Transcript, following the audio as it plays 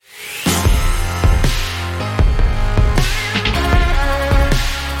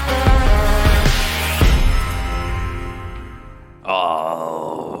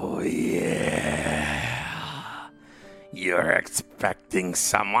expecting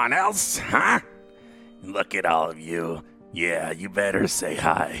someone else, huh? Look at all of you. Yeah, you better say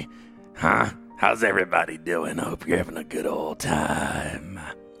hi. Huh? How's everybody doing? I hope you're having a good old time.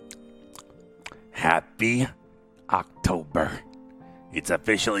 Happy October. It's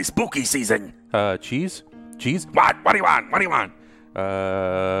officially spooky season. Cheese? Cheese? What? What do you want? What do you want?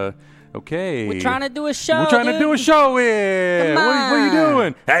 Okay. We're trying to do a show. We're trying to do a show here. Come What are you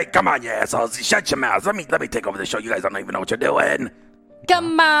doing? Hey, come on, you assholes. Shut your mouths. Let me take over the show. You guys don't even know what you're doing.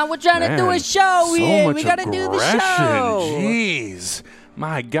 Come on, we're trying to do a show here. We gotta do the show. Jeez.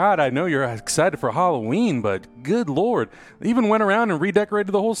 My God, I know you're excited for Halloween, but good Lord. They even went around and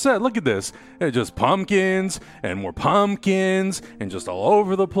redecorated the whole set. Look at this. It's just pumpkins and more pumpkins and just all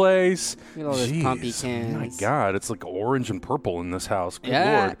over the place. Look at all those pumpkins. My God, it's like orange and purple in this house. Good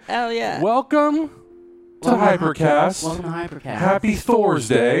Yeah, Lord. hell yeah. Welcome to HyperCast. Welcome to HyperCast. Happy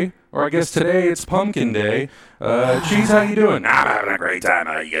Thursday. Or I guess today it's Pumpkin Day. Cheese, how you doing? I'm having a great time.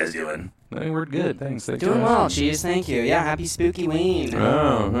 How you guys doing? Hey, we're good. Thanks. Doing well, Cheese. Thank you. Yeah, happy Spooky Ween.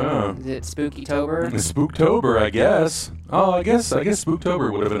 Oh. Is it Spookytober? Spooktober, I guess. Oh, I guess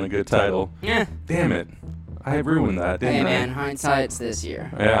Spooktober would have been a good title. Yeah. Damn it. I ruined that, didn't Hey, I? man, hindsight's this year.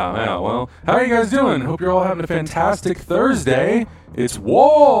 Yeah, well, how are you guys doing? Hope you're all having a fantastic Thursday. It's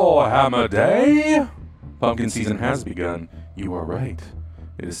Warhammer Day. Pumpkin season has begun. You are right.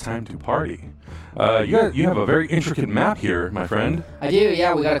 It is time to party. You have a very intricate map here, my friend. I do,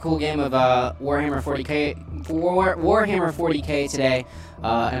 yeah. We got a cool game of Warhammer 40k today,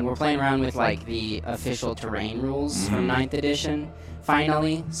 and we're playing around with like the official terrain rules from 9th edition.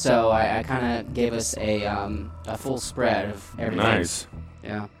 Finally, so I kind of gave us a full spread of everything. Nice.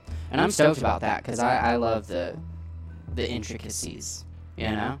 Yeah, and I'm stoked about that because I love the intricacies. You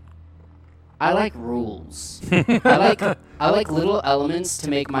know, I like rules. I like little elements to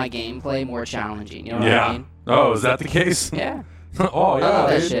make my gameplay more challenging. You know what I mean? Oh, is that the case? Yeah. Oh, yeah. I love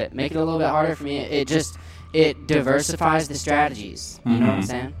that dude. shit. Make it a little bit harder for me. It diversifies the strategies. You know what I'm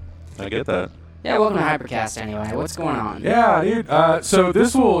saying? I get that. Yeah, welcome to HyperCast anyway. What's going on? Yeah, dude. So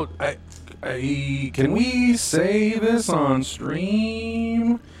this will... can we say this on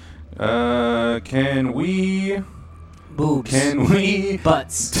stream? Can we... Boobs. Can we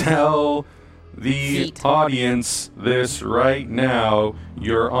Butts. tell the Feet. audience this right now?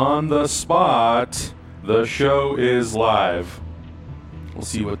 You're on the spot. The show is live. We'll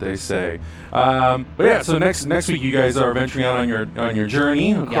see what they say. But yeah, so next week you guys are venturing out on your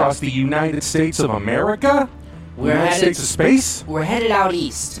journey across the United States of America. United States of space. We're headed out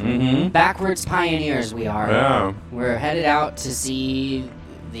east. Mm-hmm. Backwards pioneers we are. Yeah. We're headed out to see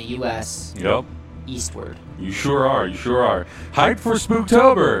the U.S. Yep. eastward. You sure are. Hyped for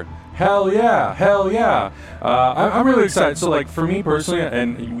Spooktober. Hell yeah. I'm really excited. So, like, for me personally,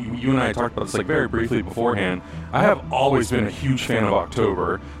 and you and I talked about this, like, very briefly beforehand, I have always been a huge fan of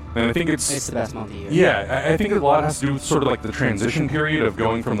October. And I think it's the best month of the year. Yeah, I think a lot has to do with sort of, like, the transition period of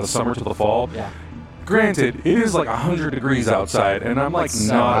going from the summer to the fall. Yeah. Granted, it is, like, 100 degrees outside, and I'm, like,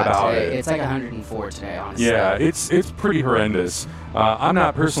 not about today. it. It's like 104 today, honestly. Yeah, it's pretty horrendous. I'm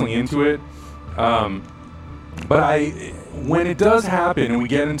not personally into it. But when it does happen and we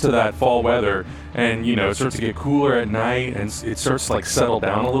get into that fall weather and, you know, it starts to get cooler at night and it starts to, like, settle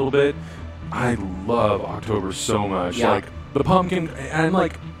down a little bit, I love October so much. Yeah. Like, the pumpkin, and,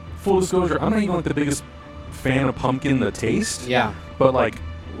 like, full disclosure, I'm not even, like, the biggest fan of pumpkin, the taste. Yeah. But, like,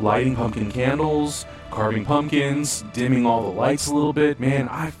 lighting pumpkin candles, carving pumpkins, dimming all the lights a little bit, man,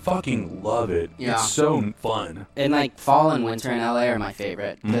 I fucking love it. Yeah. It's so fun. And like fall and winter in LA are my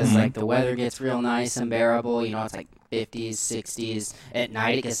favorite because like the weather gets real nice and bearable. You know, it's like 50s, 60s. At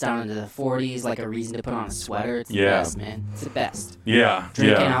night it gets down into the 40s, like a reason to put on a sweater. It's the best, man. It's the best. Yeah.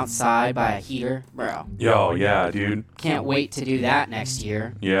 Drinking outside by a heater, bro. Yo, yeah, dude. Can't wait to do that next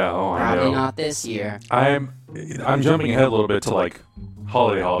year. Yeah, oh, I know. Probably not this year. I'm jumping ahead a little bit to, like,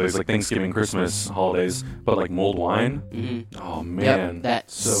 holidays, like Thanksgiving, Christmas holidays, but like mulled wine. Mm-hmm. Oh man, yep,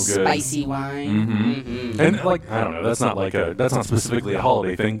 that so good. Spicy wine. Mm-hmm. And like, I don't know, that's not specifically a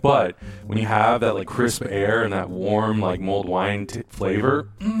holiday thing, but when you have that like crisp air and that warm like mulled wine flavor,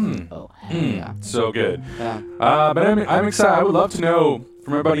 Yeah. so good. Yeah. But I'm excited. I would love to know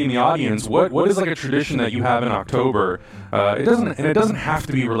from everybody in the audience what is like a tradition that you have in October. It doesn't have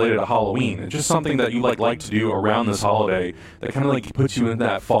to be related to Halloween. It's just something that you like to do around this holiday that kind of like puts you in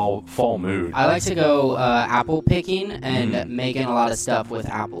that fall mood. I like to go apple picking and making a lot of stuff with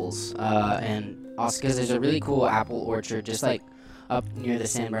apples, and also because there's a really cool apple orchard just like up near the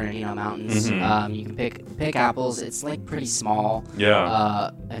San Bernardino Mountains. You can pick apples. It's like pretty small,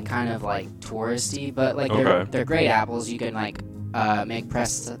 and kind of like touristy, but like they're great apples. You can like make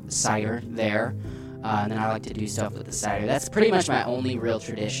pressed cider there. And then I like to do stuff with the cider. That's pretty much my only real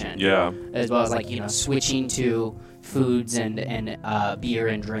tradition. Yeah. As well as like, switching to foods and beer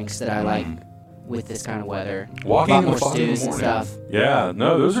and drinks that I like with this kind of weather. Walking a lot in the more fog in the stews and morning. stuff. Yeah,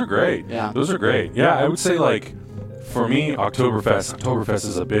 no, those are great. Yeah. Those are great. Yeah, I would say like for me, Oktoberfest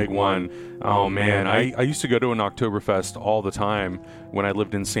is a big one. Oh man, I used to go to an Oktoberfest all the time when I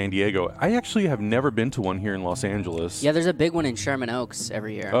lived in San Diego. I actually have never been to one here in Los Angeles. Yeah, there's a big one in Sherman Oaks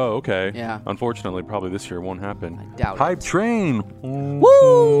every year. Oh, okay. Yeah. Unfortunately, probably this year it won't happen. I doubt Hype it. train.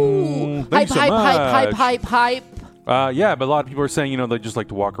 Woo! Thanks so much. Hype. Yeah, but a lot of people are saying, they just like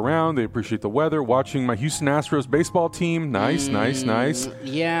to walk around. They appreciate the weather. Watching my Houston Astros baseball team. Nice.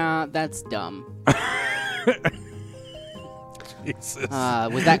 Yeah, that's dumb. Jesus.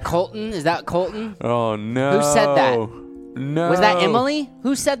 Was that Colton? Is that Colton? Oh, no. Who said that? No. Was that Emily?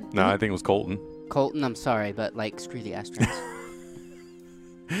 Who said? No, I think it was Colton. Colton, I'm sorry, but screw the Astros.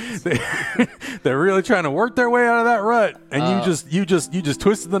 They're really trying to work their way out of that rut, and you just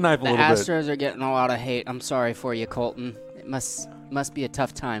twisted the knife a little bit. The Astros are getting a lot of hate. I'm sorry for you, Colton. It must be a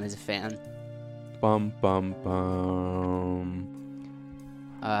tough time as a fan. Bum bum bum.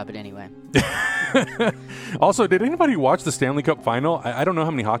 But anyway. Also, did anybody watch the Stanley Cup final? I don't know how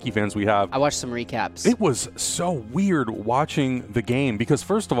many hockey fans we have. I watched some recaps. It was so weird watching the game because,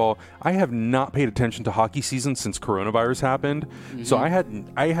 first of all, I have not paid attention to hockey season since coronavirus happened. Mm-hmm. So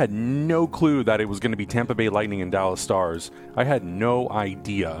I had no clue that it was going to be Tampa Bay Lightning and Dallas Stars. I had no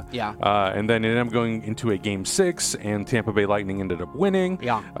idea. Yeah. And then it ended up going into a Game 6, and Tampa Bay Lightning ended up winning.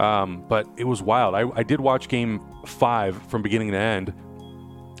 Yeah. But it was wild. I did watch Game 5 from beginning to end.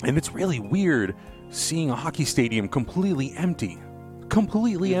 And it's really weird seeing a hockey stadium completely empty.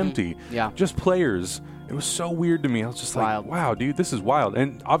 Empty. Yeah. Just players. It was so weird to me. I was just wild. like, wow, dude, this is wild.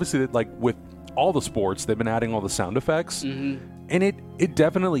 And obviously, like with all the sports, they've been adding all the sound effects. Mm-hmm. And it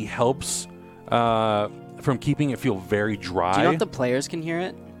definitely helps from keeping it feel very dry. Do you know if the players can hear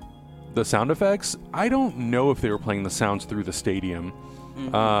it? The sound effects? I don't know if they were playing the sounds through the stadium.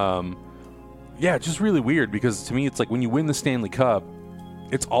 Mm-hmm. Yeah, it's just really weird because to me, it's like when you win the Stanley Cup,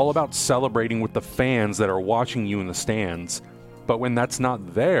 it's all about celebrating with the fans that are watching you in the stands. But when that's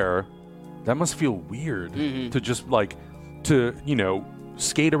not there, that must feel weird to just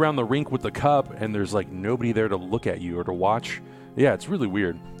skate around the rink with the cup and there's like nobody there to look at you or to watch. Yeah, it's really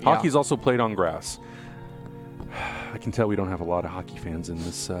weird. Yeah. Hockey's also played on grass. I can tell we don't have a lot of hockey fans in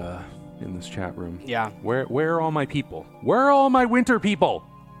this chat room. Yeah. Where are all my people? Where are all my winter people?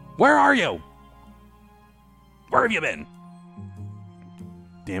 Where are you? Where have you been?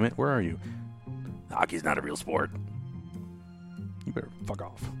 Damn it, where are you? Hockey's not a real sport. You better fuck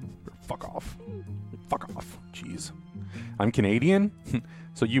off. Fuck off. Jeez. I'm Canadian,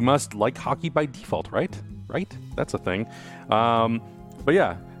 so you must like hockey by default, right? Right? That's a thing. But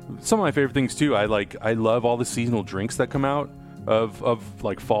yeah, some of my favorite things too. I love all the seasonal drinks that come out of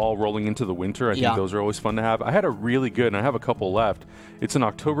like fall rolling into the winter. I think those are always fun to have. I had a really good, and I have a couple left. It's an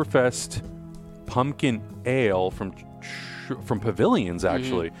Oktoberfest pumpkin ale from Pavilions,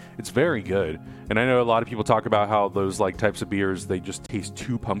 actually. It's very good. And I know a lot of people talk about how those like types of beers, they just taste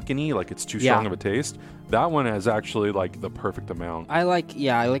too pumpkin-y, like it's too strong of a taste. That one is actually like the perfect amount. I like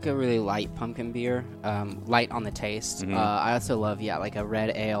a really light pumpkin beer, light on the taste. I also love like a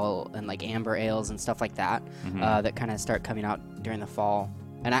red ale and like amber ales and stuff like that that kind of start coming out during the fall.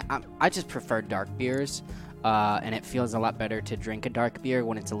 And I just prefer dark beers. And it feels a lot better to drink a dark beer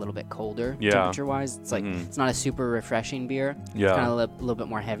when it's a little bit colder temperature-wise. It's like it's not a super refreshing beer. Yeah. It's kind of a little bit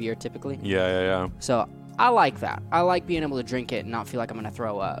more heavier typically. Yeah. So I like that. I like being able to drink it and not feel like I'm going to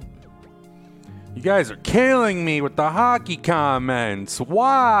throw up. You guys are killing me with the hockey comments.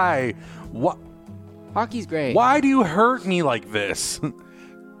 Why? What? Hockey's great. Why do you hurt me like this?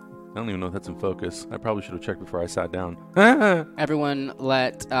 I don't even know if that's in focus. I probably should have checked before I sat down. Everyone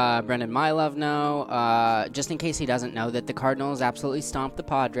let Brendan Mylove know, just in case he doesn't know, that the Cardinals absolutely stomped the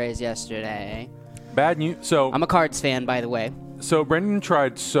Padres yesterday. Bad news. So I'm a Cards fan, by the way. So Brendan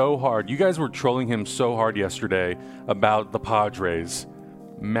tried so hard. You guys were trolling him so hard yesterday about the Padres.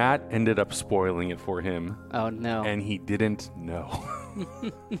 Matt ended up spoiling it for him. Oh, no. And he didn't know.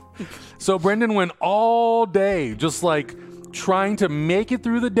 So Brendan went all day just like trying to make it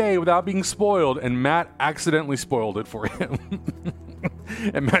through the day without being spoiled, and Matt accidentally spoiled it for him.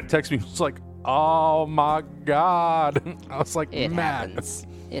 And Matt texted me, he was like, oh my God. I was like, It Matt. happens.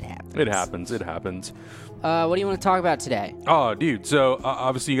 It happens. It happens. What do you want to talk about today? Oh, dude. So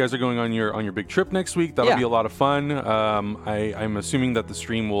obviously, you guys are going on your big trip next week. That'll be a lot of fun. I'm assuming that the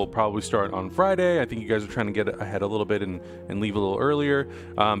stream will probably start on Friday. I think you guys are trying to get ahead a little bit and leave a little earlier.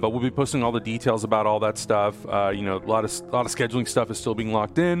 But we'll be posting all the details about all that stuff. A lot of scheduling stuff is still being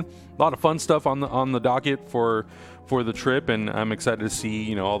locked in. A lot of fun stuff on the docket for the trip, and I'm excited to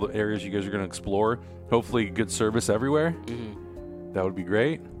see all the areas you guys are going to explore. Hopefully, good service everywhere. Mm-hmm. That would be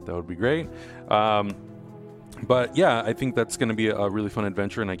great. But yeah, I think that's going to be a really fun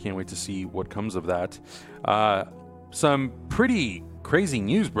adventure, and I can't wait to see what comes of that. Some pretty crazy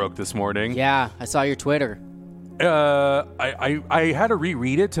news broke this morning. Yeah, I saw your Twitter. I had to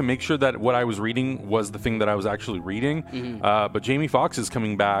reread it to make sure that what I was reading was the thing that I was actually reading. Mm-hmm. But Jamie Foxx is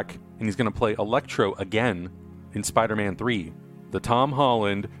coming back, and he's going to play Electro again in Spider-Man 3, the Tom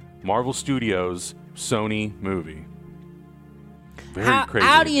Holland, Marvel Studios, Sony movie. Very crazy.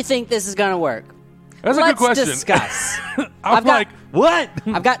 How do you think this is going to work? That's a good question. Let's discuss. What?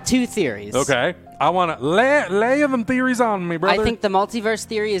 I've got two theories. Okay. I want to lay them theories on me, brother. I think the multiverse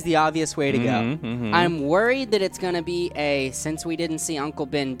theory is the obvious way to go. Mm-hmm. I'm worried that it's going to be since we didn't see Uncle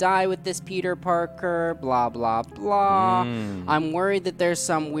Ben die with this Peter Parker, blah, blah, blah. I'm worried that there's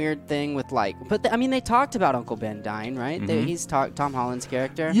some weird thing with they talked about Uncle Ben dying, right? Mm-hmm. He's Tom Holland's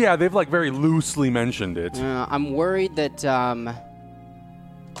character. Yeah, they've very loosely mentioned it. I'm worried that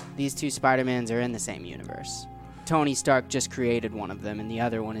these two Spider-Mans are in the same universe. Tony Stark just created one of them, and the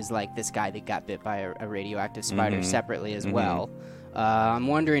other one is this guy that got bit by a radioactive spider separately as well. I'm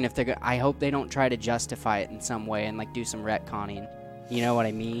wondering if I hope they don't try to justify it in some way and do some retconning. You know what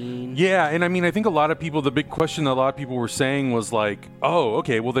I mean? Yeah, and I think a lot of people, the big question that a lot of people were saying was oh,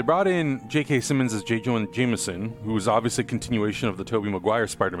 okay, well, they brought in J.K. Simmons as J. Jonah Jameson, who was obviously a continuation of the Tobey Maguire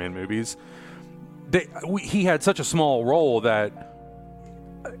Spider-Man movies. He had such a small role that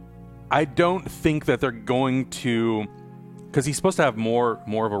I don't think that they're going to, because he's supposed to have more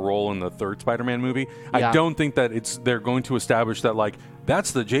of a role in the third Spider-Man movie. Yeah. I don't think that they're going to establish that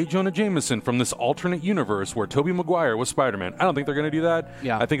that's the J. Jonah Jameson from this alternate universe where Tobey Maguire was Spider-Man. I don't think they're going to do that.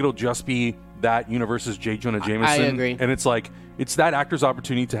 Yeah. I think it'll just be that universe's J. Jonah Jameson. I agree. And it's it's that actor's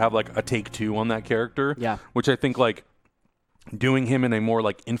opportunity to have a take two on that character. Yeah. Which I think doing him in a more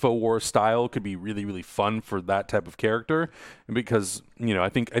InfoWars style could be really, really fun for that type of character, because I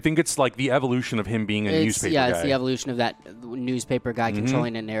think it's the evolution of him being a newspaper guy. Yeah, it's the evolution of that newspaper guy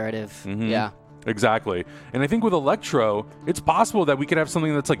controlling a narrative. Mm-hmm. Yeah, exactly. And I think with Electro, it's possible that we could have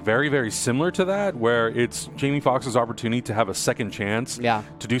something that's very, very similar to that, where it's Jamie Foxx's opportunity to have a second chance. Yeah.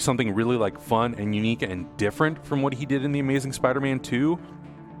 To do something really fun and unique and different from what he did in The Amazing Spider-Man 2.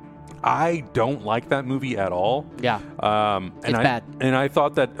 I don't like that movie at all. Yeah, it's bad. And I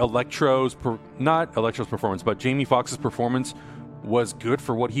thought that not Electro's performance, but Jamie Foxx's performance was good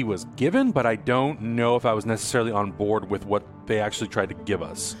for what he was given, but I don't know if I was necessarily on board with what they actually tried to give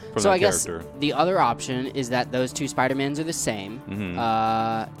us from that character. Guess the other option is that those two Spider-Mans are the same.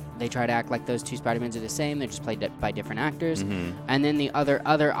 Mm-hmm. They try to act like those two Spider-Mans are the same. They're just played by different actors. Mm-hmm. And then the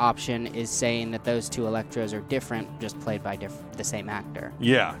other option is saying that those two Electros are different, just played by the same actor.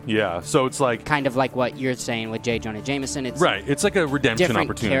 Yeah. So it's kind of like what you're saying with J. Jonah Jameson. It's right. It's a redemption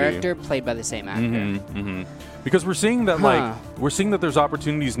opportunity. Different character played by the same actor. Mm-hmm. Mm-hmm. Because we're seeing that there's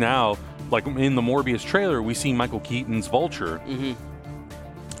opportunities now. In the Morbius trailer, we see Michael Keaton's Vulture.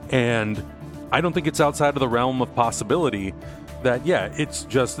 Mm-hmm. And I don't think it's outside of the realm of possibility that, it's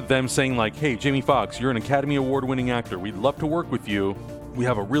just them saying hey, Jamie Foxx, you're an Academy Award-winning actor. We'd love to work with you. We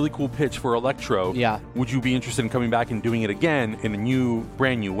have a really cool pitch for Electro. Yeah. Would you be interested in coming back and doing it again in a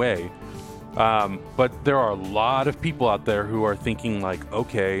brand new way? But there are a lot of people out there who are thinking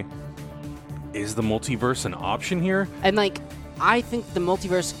okay, is the multiverse an option here? And I think the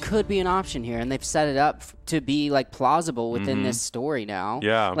multiverse could be an option here, and they've set it up to be plausible within this story now.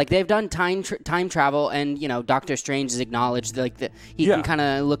 Yeah, they've done time travel, and Doctor Strange has acknowledged that he can kind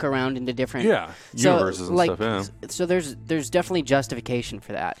of look around into different universes and stuff. Yeah. So there's definitely justification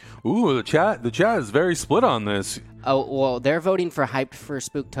for that. Ooh, the chat is very split on this. Oh well, they're voting for Hyped for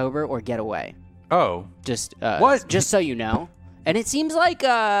Spooktober or Get Away. Oh, just what? Just so you know. And it seems like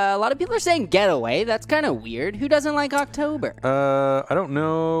a lot of people are saying Getaway. That's kind of weird. Who doesn't like October? I don't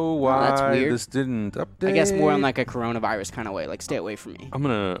know why this didn't update. I guess more on a coronavirus kind of way. Stay away from me. I'm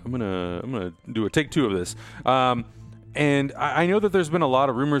gonna do a take two of this. And I know that there's been a lot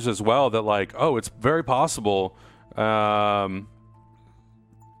of rumors as well that it's very possible. Sorry,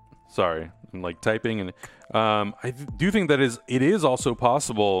 I'm typing, and I do think that it is also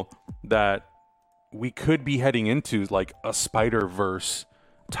possible that we could be heading into a Spider-Verse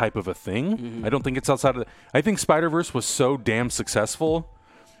type of a thing. Mm-hmm. I don't think it's outside of I think Spider-Verse was so damn successful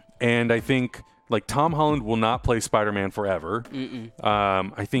And I think like Tom Holland will not play Spider-Man forever.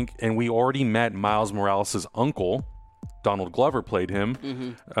 I think, and we already met Miles Morales' uncle. Donald Glover played him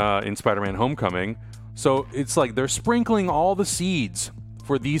in Spider-Man Homecoming. So it's like they're sprinkling all the seeds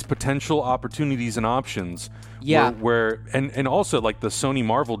for these potential opportunities and options. Yeah. And also like the Sony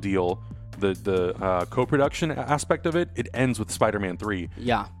Marvel deal, the co-production aspect of it ends with Spider-Man 3.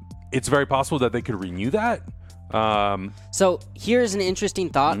 Yeah. It's very possible that they could renew that. So here's an interesting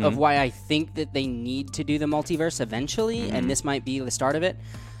thought of why I think that they need to do the multiverse eventually, and this might be the start of it.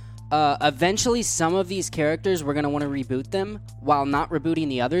 Eventually, some of these characters, we're going to want to reboot them while not rebooting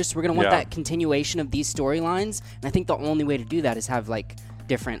the others. So we're going to want that continuation of these storylines. And I think the only way to do that is have, like,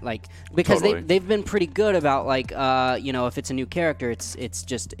 different, like... Because they've been pretty good about, like, if it's a new character, it's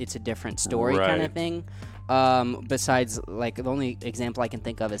a different story kind of thing. Besides, like, the only example I can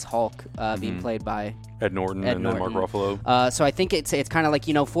think of is Hulk being played by... Ed Norton and then Mark Ruffalo. So I think it's kind of like,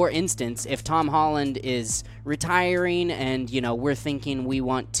 for instance, if Tom Holland is retiring and, we're thinking we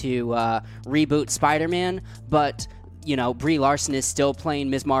want to reboot Spider-Man, but... Brie Larson is still playing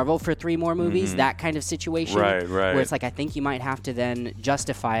Ms. Marvel for 3 more movies, that kind of situation. Right. Where it's like, I think you might have to then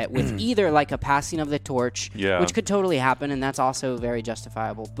justify it with either like a passing of the torch, which could totally happen, and that's also very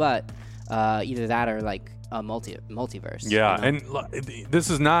justifiable, but either that or like a multiverse. Yeah, and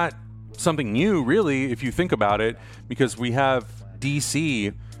this is not something new, really, if you think about it, because we have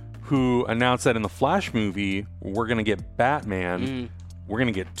DC who announced that in the Flash movie, we're going to get Batman. We're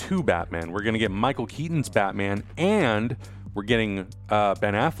going to get 2 Batman. We're going to get Michael Keaton's Batman, and we're getting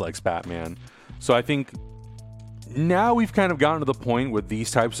Ben Affleck's Batman. So I think now we've kind of gotten to the point with these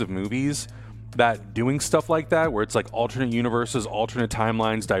types of movies that doing stuff like that, where it's like alternate universes, alternate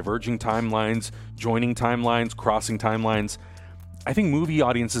timelines, diverging timelines, joining timelines, crossing timelines. I think movie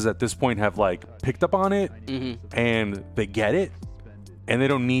audiences at this point have like picked up on it, and they get it, and they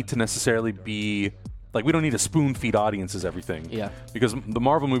don't need to necessarily be... Like, we don't need to spoon-feed audiences everything. Yeah. Because the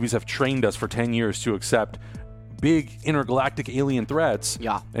Marvel movies have trained us for 10 years to accept big intergalactic alien threats.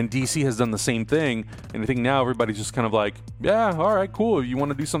 Yeah. And DC has done the same thing. And I think now everybody's just kind of like, yeah, all right, cool. You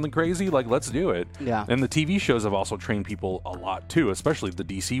want to do something crazy? Like, let's do it. Yeah. And the TV shows have also trained people a lot, too, especially the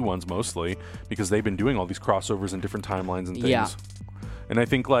DC ones mostly, because they've been doing all these crossovers and different timelines and things. Yeah. And I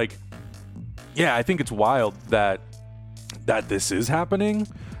think, like, I think it's wild that this is happening.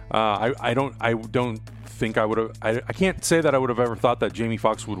 I don't think I would have. I can't say that I would have ever thought that Jamie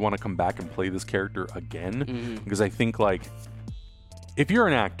Foxx would want to come back and play this character again, because I think like if you're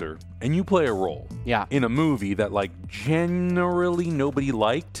an actor and you play a role in a movie that like generally nobody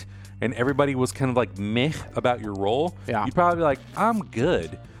liked and everybody was kind of like meh about your role, you'd probably be like, I'm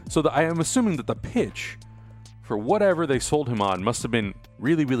good. So I am assuming that the pitch for whatever they sold him on must have been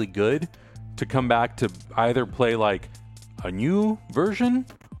really, really good to come back to either play like a new version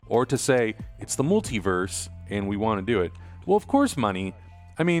or to say, it's the multiverse, and we want to do it. Well, of course, money.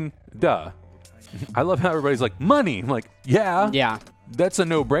 I mean, duh. I love how everybody's like, money. I'm like, yeah. That's a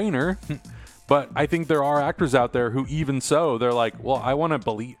no-brainer. But I think there are actors out there who even so, they're like, well, I want to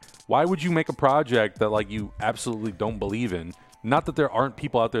believe. Why would you make a project that, like, you absolutely don't believe in? Not that there aren't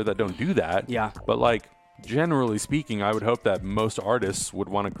people out there that don't do that. Yeah. But, like, generally speaking, I would hope that most artists would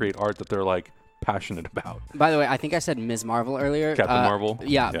want to create art that they're, like, passionate about. By the way, I think I said Ms. Marvel earlier. Captain Marvel.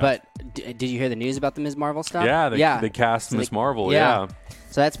 Yeah, but did you hear the news about the Ms. Marvel stuff? Yeah, they cast Ms. Marvel. Yeah.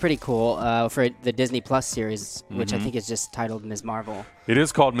 So that's pretty cool for the Disney Plus series, which I think is just titled Ms. Marvel. It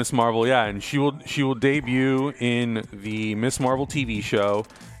is called Ms. Marvel, and she will debut in the Ms. Marvel TV show,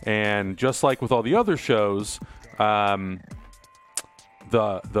 and just like with all the other shows,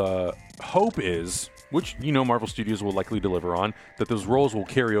 the hope is, which, Marvel Studios will likely deliver on, that those roles will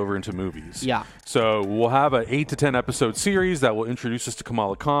carry over into movies. Yeah. So we'll have an 8 to 10 episode series that will introduce us to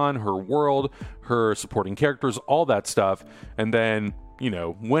Kamala Khan, her world, her supporting characters, all that stuff. And then,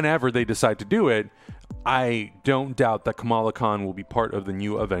 whenever they decide to do it, I don't doubt that Kamala Khan will be part of the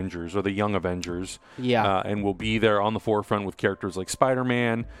new Avengers or the Young Avengers. Yeah. And will be there on the forefront with characters like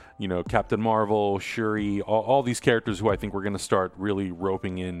Spider-Man, Captain Marvel, Shuri, all these characters who I think we're going to start really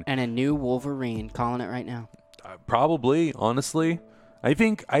roping in. And a new Wolverine, calling it right now. Probably, honestly. I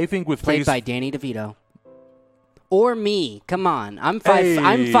think with played by Danny DeVito. Or me. Come on. I'm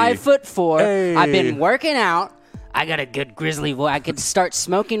 5'4". Hey. I've been working out. I got a good grizzly voice. I could start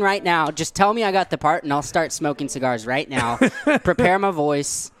smoking right now. Just tell me I got the part, and I'll start smoking cigars right now. Prepare my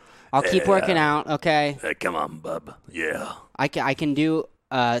voice. I'll keep working out. Okay. Hey, come on, bub. Yeah. I can do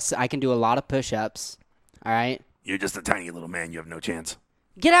a lot of push-ups. All right. You're just a tiny little man. You have no chance.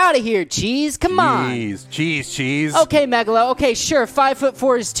 Get out of here, Cheese. Come on. Cheese. Okay, Megalo. Okay, sure.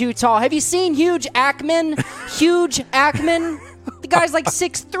 5'4" is too tall. Have you seen Huge Ackman? guy's like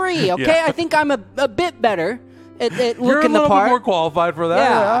 6'3", okay? Yeah. I think I'm a bit better at You're a looking the little part. bit more qualified for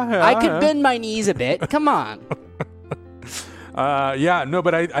that. Yeah, I could bend my knees a bit. Come on.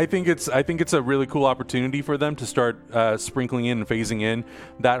 But I think it's a really cool opportunity for them to start sprinkling in and phasing in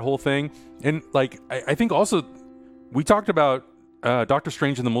that whole thing. And like I think also we talked about Doctor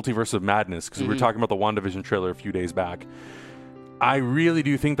Strange in the Multiverse of Madness because we were talking about the WandaVision trailer a few days back. I really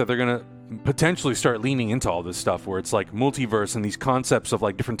do think that they're gonna potentially start leaning into all this stuff where it's like multiverse and these concepts of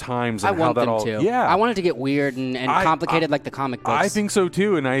like different times and I how want that them all to. yeah I want it to get weird and complicated like the comic books. I think so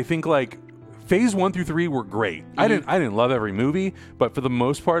too, and I think like Phase 1 through 3 were great. I didn't love every movie, but for the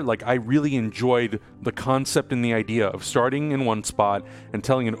most part, like I really enjoyed the concept and the idea of starting in one spot and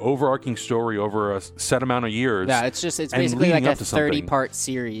telling an overarching story over a set amount of years. Yeah, it's basically like a 30-part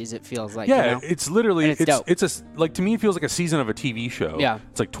series. It feels like. Yeah, you know? it's literally And it's dope. it's like to me it feels like a season of a TV show. Yeah.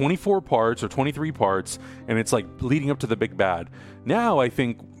 It's like 24 parts or 23 parts, and it's like leading up to the big bad. Now I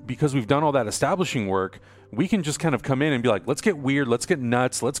think because we've done all that establishing work, we can just kind of come in and be like, let's get weird, let's get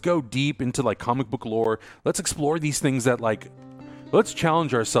nuts, let's go deep into like comic book lore, let's explore these things that like, let's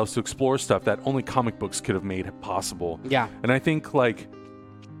challenge ourselves to explore stuff that only comic books could have made possible. Yeah. And I think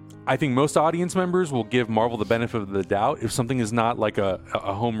most audience members will give Marvel the benefit of the doubt if something is not like a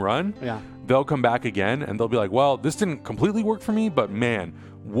home run. Yeah. They'll come back again and they'll be like, well, this didn't completely work for me, but man,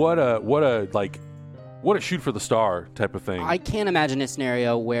 what a shoot for the star type of thing. I can't imagine a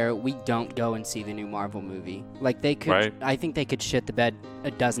scenario where we don't go and see the new Marvel movie. Like they could, Right. I think they could shit the bed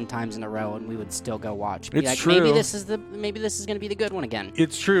a dozen times in a row, and we would still go watch. Be It's like, true. Maybe this is going to be the good one again.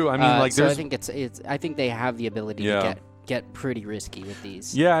 It's true. I mean, like so there's I think I think they have the ability Yeah. to get pretty risky with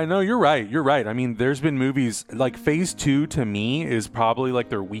these. Yeah, I know, you're right. You're right. I mean, there's been movies like Phase 2 to me is probably like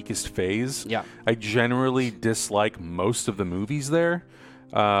their weakest phase. Yeah. I generally dislike most of the movies there.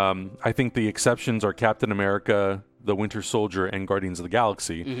 I think the exceptions are Captain America, The Winter Soldier, and Guardians of the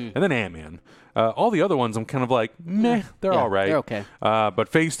Galaxy, and then Ant-Man. All the other ones, I'm kind of like, meh, they're all right. They're okay. But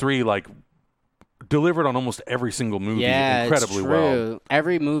Phase 3, like, delivered on almost every single movie Yeah, incredibly it's well. true.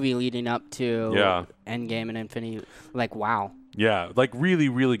 Every movie leading up to Yeah. Endgame and Infinity, like wow. Yeah, like really,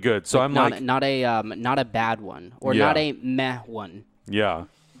 really good. So I'm not, like, not a bad one or Yeah. not a meh one. yeah.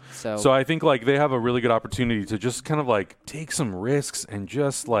 So I think like they have a really good opportunity to just kind of like take some risks and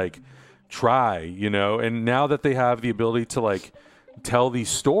just like try, you know. And now that they have the ability to like tell these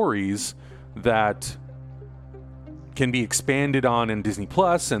stories that can be expanded on in Disney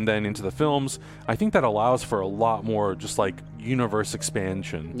Plus and then into the films, I think that allows for a lot more just like universe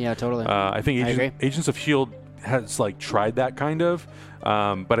expansion. yeah, totally. I think I agree. Agents of S.H.I.E.L.D. has like tried that kind of,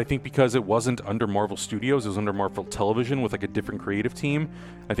 but I think because it wasn't under Marvel Studios, it was under Marvel Television with like a different creative team.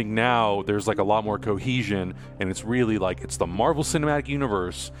 I think now there's like a lot more cohesion, and it's really like it's the Marvel Cinematic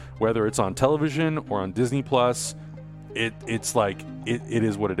Universe, whether it's on television or on Disney Plus. It's like it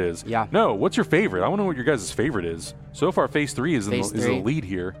is what it is. Yeah. No, what's your favorite? I want to know what your guys' favorite is. So far, Phase 3 is Phase the 3. lead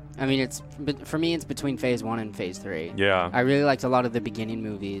here. I mean, for me, it's between Phase 1 and Phase 3. Yeah. I really liked a lot of the beginning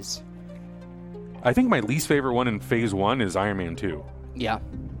movies. I think my least favorite one in Phase 1 is Iron Man 2. Yeah.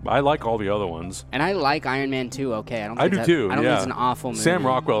 I like all the other ones. And I like Iron Man 2 okay. I do too. I don't yeah. think it's an awful movie. Sam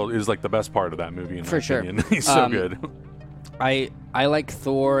Rockwell is like the best part of that movie in For my sure. opinion. He's so good. I like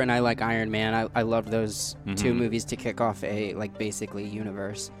Thor and I like Iron Man. I love those two movies to kick off a like basically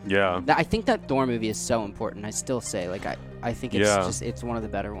universe. Yeah. I think that Thor movie is so important. I still say like I think it's Yeah. just it's one of the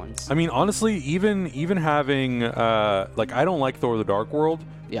better ones. I mean, honestly, even having like I don't like Thor: The Dark World,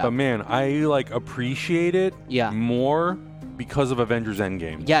 Yeah. but man, I like appreciate it Yeah. more because of Avengers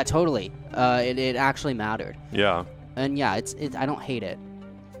Endgame. Yeah, totally. It actually mattered. Yeah. And yeah, it's I don't hate it.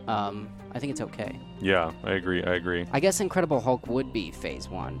 I think it's okay. Yeah, I agree. I guess Incredible Hulk would be Phase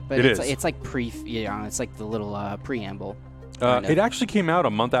 1, but It it's is. It's like it's like the little preamble. It actually came out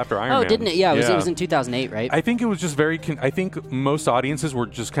a month after Iron Man. Oh, didn't it? Yeah, it was in 2008, right? I think it was just I think most audiences were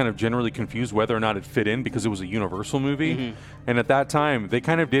just kind of generally confused whether or not it fit in because it was a Universal movie. And at that time, they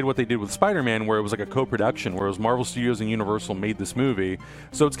kind of did what they did with Spider-Man, where it was like a co-production, where it was Marvel Studios and Universal made this movie.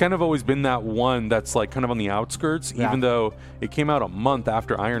 So it's kind of always been that one that's like kind of on the outskirts, Yeah. even though it came out a month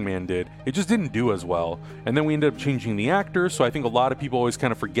after Iron Man did. It just didn't do as well. And then we ended up changing the actor, so I think a lot of people always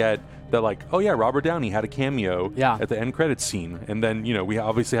kind of forget that like, oh yeah, Robert Downey had a cameo at the end credits scene. And then, you know, we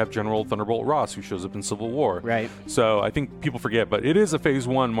obviously have General Thunderbolt Ross, who shows up in Civil War. Right. So I think people forget, but it is a Phase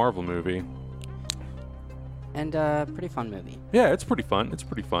 1 Marvel movie. And pretty fun movie. Yeah, it's pretty fun. It's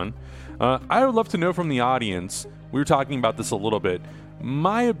pretty fun. I would love to know from the audience, we were talking about this a little bit,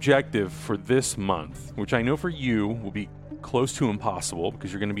 my objective for this month, which I know for you will be close to impossible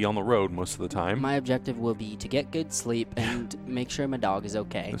because you're going to be on the road most of the time. My objective will be to get good sleep and make sure my dog is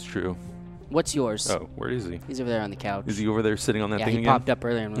okay. That's true. What's yours? Oh, where is he? He's over there on the couch. Is he over there sitting on that yeah, thing he again? popped up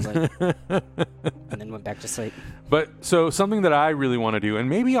earlier and was like, and then went back to sleep. But so something that I really want to do, and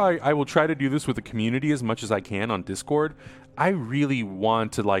maybe I will try to do this with the community as much as I can on Discord. I really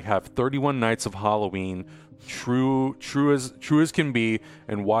want to like have 31 nights of Halloween, true as can be,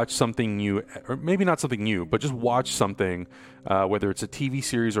 and watch something new, or maybe not something new, but just watch something, whether it's a TV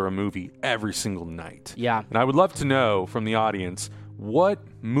series or a movie, every single night. Yeah. And I would love to know from the audience what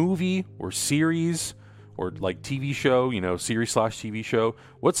movie or series or like TV show, series/TV show,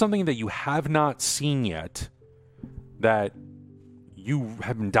 what's something that you have not seen yet that you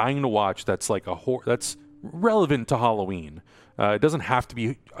have been dying to watch that's like that's relevant to Halloween. It doesn't have to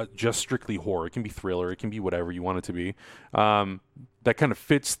be just strictly horror. It can be thriller. It can be whatever you want it to be. That kind of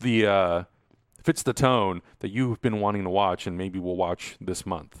fits the tone that you've been wanting to watch, and maybe we'll watch this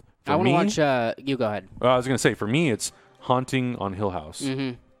month. I want to watch. You go ahead. I was going to say, for me, it's Haunting on Hill House.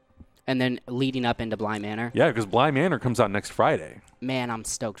 Mm-hmm. And then leading up into Bly Manor. Yeah, because Bly Manor comes out next Friday. Man, I'm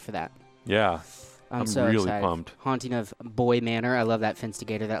stoked for that. Yeah. I'm so really excited. pumped. Haunting of Boy Manor. I love that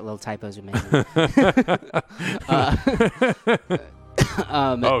Finstigator. That little typo's amazing.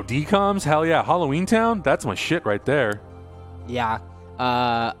 Oh, DComs? Hell yeah. Halloween Town? That's my shit right there. Yeah.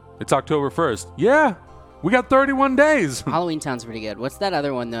 It's October 1st. Yeah. We got 31 days. Halloween Town's pretty good. What's that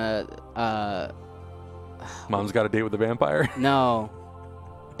other one? Mom's Got a Date with the Vampire? No.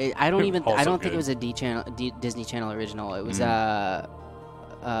 I don't think good. it was a Disney Channel original. It was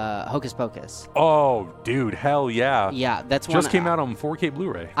Hocus Pocus. Oh, dude. Hell yeah. Yeah, that's one. Just came out on 4K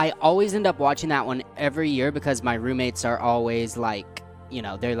Blu-ray. I always end up watching that one every year because my roommates are always like,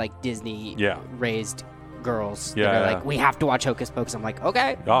 they're like Disney raised girls. Yeah, They're like, we have to watch Hocus Pocus. I'm like,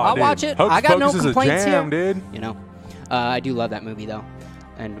 okay, Oh, I'll dude. watch it. Hocus I got Pocus no is complaints a jam, here. dude. I do love that movie though,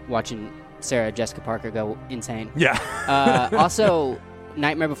 and watching Sarah Jessica Parker go insane. Yeah. Also,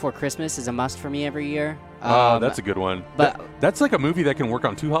 Nightmare Before Christmas is a must for me every year. Oh, that's a good one. But that's like a movie that can work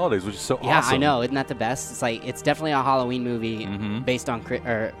on 2 holidays, which is so awesome. Yeah, I know. Isn't that the best? It's like it's definitely a Halloween movie based on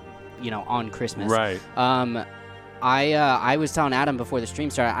on Christmas. Right. I was telling Adam before the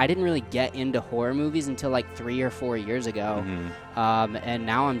stream started, I didn't really get into horror movies until like 3 or 4 years ago. And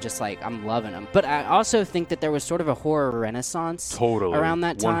now I'm just like, I'm loving them. But I also think that there was sort of a horror renaissance around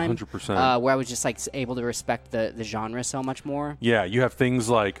that time. 100%. Where I was just like able to respect the genre so much more. Yeah, you have things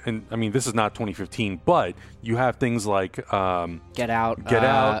like, and I mean, this is not 2015, but you have things like Get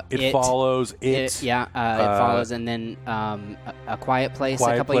Out, It Follows, It Follows, and then A Quiet Place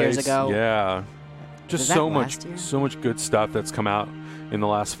a couple years ago. Yeah. Just so much good stuff that's come out in the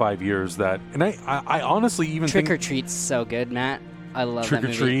last 5 years and I honestly even Trick think or Treat's so good, Matt. I love Trick that or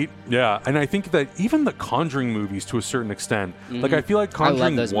movie. Treat, yeah, and I think that even the Conjuring movies to a certain extent, like I feel like I love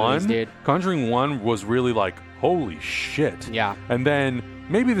Conjuring those 1, movies, dude. Conjuring 1 was really like holy shit, Yeah. and then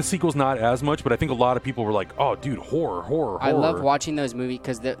maybe the sequel's not as much, but I think a lot of people were like, oh, dude, horror. I love watching those movies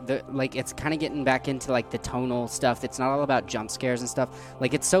because like it's kind of getting back into like the tonal stuff. It's not all about jump scares and stuff.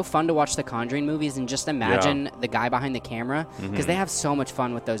 Like it's so fun to watch the Conjuring movies and just imagine the guy behind the camera because they have so much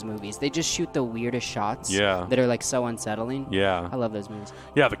fun with those movies. They just shoot the weirdest shots that are like so unsettling. Yeah. I love those movies.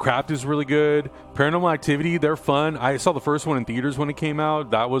 Yeah, The Craft is really good. Paranormal Activity, they're fun. I saw the first one in theaters when it came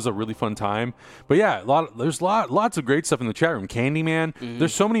out. That was a really fun time. But yeah, there's lots of great stuff in the chat room. Candyman.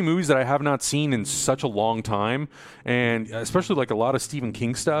 There's so many movies that I have not seen in such a long time, and especially like a lot of Stephen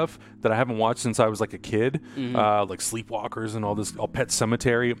King stuff that I haven't watched since I was like a kid, like Sleepwalkers and all Pet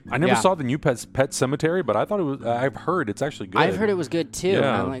Cemetery. I never saw the new Pet Cemetery, but I thought I've heard it's actually good. I've heard it was good too.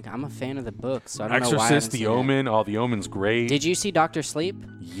 Yeah. And I'm a fan of the book, so I don't know why I Exorcist, haven't The seen Omen. Oh, The Omen's great. Did you see Dr. Sleep?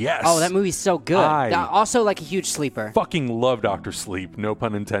 Yes. Oh, that movie's so good. Also, like a huge sleeper. Fucking love Dr. Sleep. No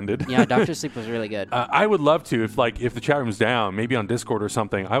pun intended. Yeah, Dr. Sleep was really good. I would love to, if the chat room's down, maybe on Discord or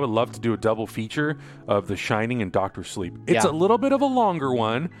something, I would love to do a double feature of The Shining and Dr. Sleep. It's a little bit of a longer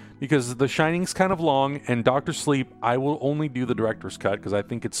one because The Shining's kind of long, and Dr. Sleep, I will only do the director's cut because I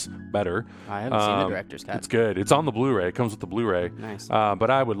think it's better. I haven't seen the director's cut. It's good. It's on the Blu-ray. It comes with the Blu-ray. Nice. But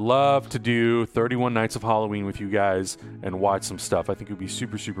I would love to do 31 Nights of Halloween with you guys and watch some stuff. I think it would be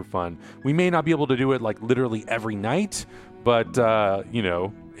super, super fun. We may not be able to do it like literally every night, but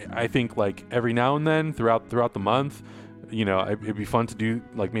I think like every now and then throughout the month, it'd be fun to do,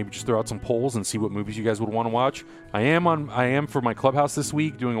 like maybe just throw out some polls and see what movies you guys would want to watch. I am for my Clubhouse this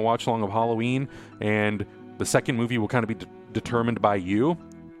week doing a watch along of Halloween, and the second movie will kind of be determined by you.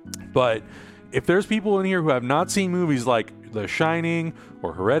 But if there's people in here who have not seen movies like The Shining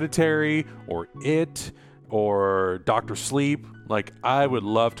or Hereditary or It or Dr. Sleep, like I would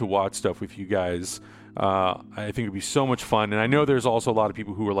love to watch stuff with you guys. I think it'd be so much fun. And I know there's also a lot of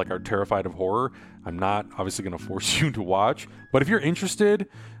people who are terrified of horror. I'm not obviously going to force you to watch, but if you're interested,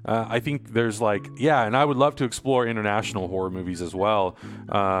 I think there's and I would love to explore international horror movies as well.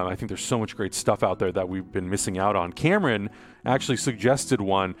 I think there's so much great stuff out there that we've been missing out on. Cameron actually suggested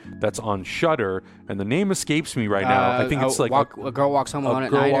one that's on Shudder, and the name escapes me right now. I think it's A Girl Walks Home Alone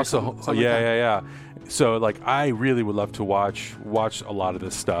at Night or something. Yeah. So I really would love to watch a lot of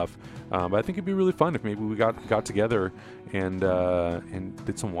this stuff. But I think it'd be really fun if maybe we got together and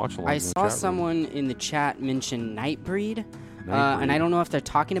did some watch-alongs. I saw someone in the chat mention Nightbreed, and I don't know if they're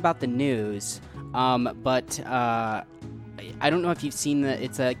talking about the news, but I don't know if you've seen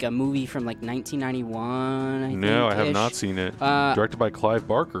it's like a movie from 1991. No, I have not seen it. Directed by Clive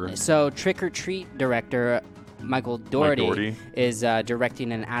Barker. So Trick or Treat director Michael Dougherty is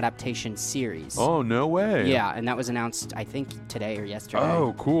directing an adaptation series. Oh, no way. Yeah, and that was announced, I think, today or yesterday.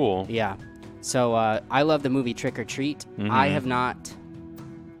 Oh, cool. Yeah. So I love the movie Trick or Treat. Mm-hmm. I have not...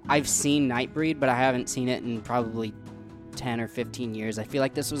 I've seen Nightbreed, but I haven't seen it in probably 10 or 15 years. I feel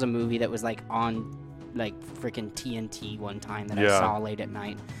like this was a movie that was on freaking TNT one time that I saw late at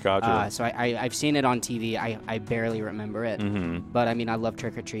night. Gotcha. So I've seen it on TV. I barely remember it. Mm-hmm. But I mean, I love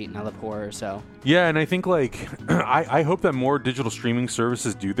Trick or Treat and I love horror, so. Yeah, and I think I hope that more digital streaming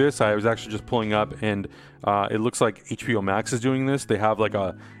services do this. I was actually just pulling up, and it looks like HBO Max is doing this. They have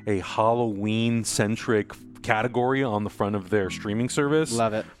a Halloween-centric category on the front of their streaming service.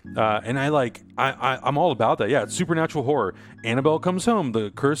 Love it. And I'm all about that. Yeah, it's supernatural horror. Annabelle Comes Home,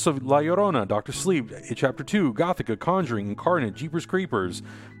 The Curse of La Llorona, Doctor Sleep, Chapter 2, Gothica, Conjuring, Incarnate, Jeepers Creepers,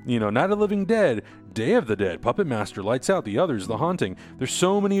 Night of the Living Dead, Day of the Dead, Puppet Master, Lights Out, The Others, The Haunting. There's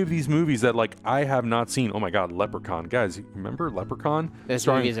so many of these movies that I have not seen. Oh my God, Leprechaun. Guys, remember Leprechaun? Those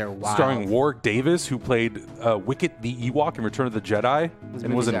movies are wild. Starring Warwick Davis, who played Wicket the Ewok in Return of the Jedi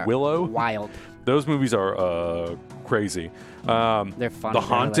and was in Willow. Wild. Those movies are crazy. They're fun. The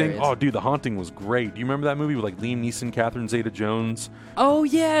Haunting. Hilarious. Oh, dude, The Haunting was great. Do you remember that movie with Liam Neeson, Catherine Zeta-Jones? Oh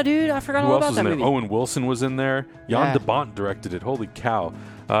yeah, dude, I forgot all about that movie. Owen Wilson was in there. Jan de Bont directed it. Holy cow.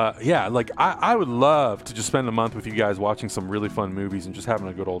 I would love to just spend a month with you guys watching some really fun movies and just having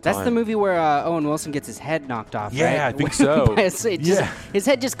a good old time. That's the movie where Owen Wilson gets his head knocked off, right? Yeah, I think so. His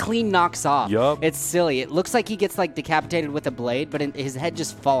head just clean knocks off. Yup. It's silly. It looks like he gets decapitated with a blade, but his head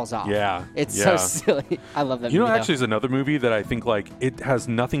just falls off. Yeah. It's so silly. I love that movie. Actually, is another movie that I think it has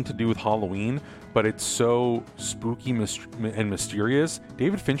nothing to do with Halloween, but it's so spooky and mysterious.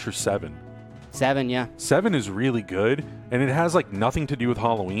 David Fincher's Seven. 7, yeah. 7 is really good, and it has nothing to do with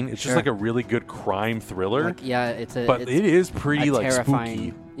Halloween. It's just a really good crime thriller. It is pretty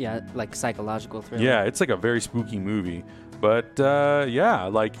terrifying, spooky. Yeah, psychological thriller. Yeah, it's a very spooky movie. But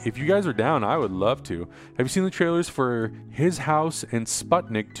if you guys are down, I would love to. Have you seen the trailers for His House and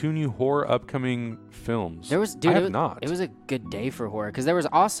Sputnik, 2 new horror upcoming films? I have not. It was a good day for horror because there was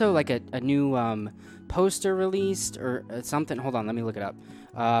also a new poster released or something. Hold on, let me look it up.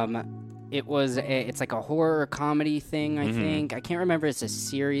 It's like a horror comedy thing, I think. I can't remember if it's a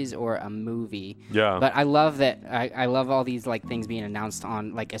series or a movie. Yeah. But I love that. I love all these things being announced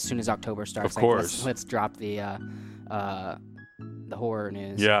on as soon as October starts. Of course. Let's drop the horror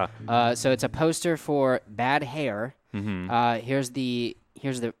news. Yeah. So it's a poster for Bad Hair. Mm-hmm. Here's the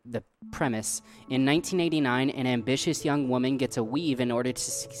premise. In 1989, an ambitious young woman gets a weave in order to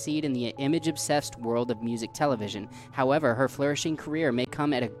succeed in the image-obsessed world of music television. However, her flourishing career may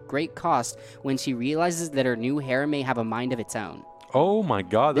come at a great cost when she realizes that her new hair may have a mind of its own. Oh my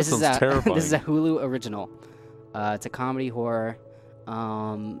God, that sounds terrifying. This is a Hulu original. It's a comedy horror.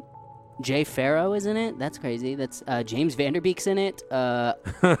 Jay Farrow is in it. That's crazy. That's James Vanderbeek's in it.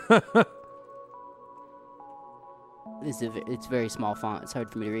 It's very small font. It's hard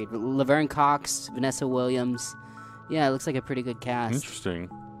for me to read. Laverne Cox, Vanessa Williams. Yeah, it looks like a pretty good cast. Interesting.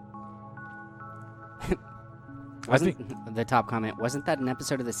 I think the top comment, wasn't that an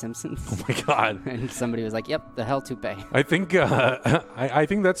episode of The Simpsons? Oh my God. And somebody was like, yep, the hell toupee. I think I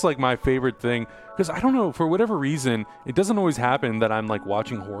think that's my favorite thing because I don't know, for whatever reason, it doesn't always happen that I'm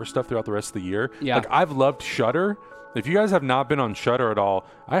watching horror stuff throughout the rest of the year. Yeah. I've loved Shudder. If you guys have not been on Shudder at all,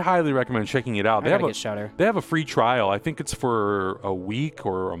 I highly recommend checking it out. I gotta get Shudder. They have a free trial. I think it's for a week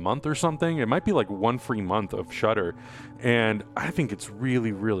or a month or something. It might be one free month of Shudder, and I think it's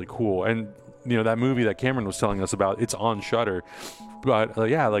really, really cool. And that movie that Cameron was telling us about, it's on Shudder. But I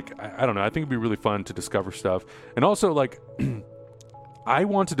don't know. I think it'd be really fun to discover stuff, and also I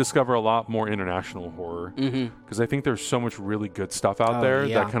want to discover a lot more international horror because I think there's so much really good stuff out there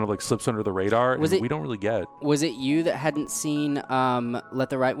that kind of slips under the radar and we don't really get. Was it you that hadn't seen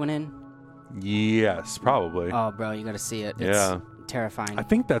Let the Right One In? Yes, probably. Oh, bro, you got to see it. Yeah. terrifying. I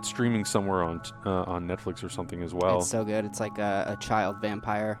think that's streaming somewhere on Netflix or something as well. It's so good. It's like a child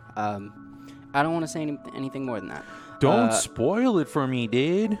vampire. I don't want to say anything more than that. Don't spoil it for me,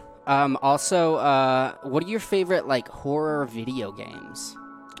 dude. Also, what are your favorite like horror video games?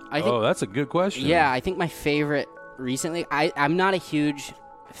 That's a good question. Yeah, I think my favorite recently. I'm not a huge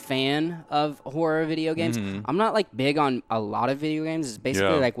fan of horror video games. Mm-hmm. I'm not like big on a lot of video games. It's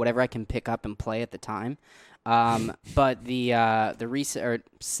basically like whatever I can pick up and play at the time. But the recent or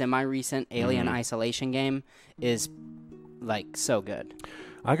semi-recent Alien Isolation game is like so good.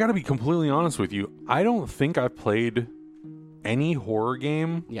 I gotta be completely honest with you. I don't think I've played any horror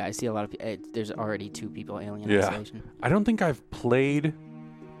game. Yeah, I see a lot of there's already 2 people Alien Isolation. I don't think I've played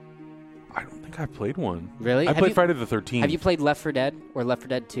one. Really? I played Friday the 13th. Have you played Left 4 Dead or Left 4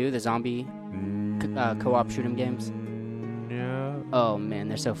 Dead 2, the zombie co-op shoot 'em games? Yeah. Oh man,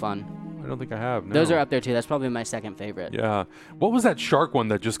 they're so fun. I don't think I have. No. Those are up there too. That's probably my second favorite. Yeah. What was that shark one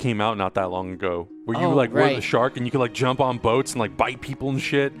that just came out not that long ago? Where you were the shark and you could like jump on boats and like bite people and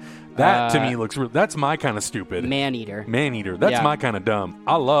shit. That to me looks that's my kind of stupid. Maneater. That's my kind of dumb.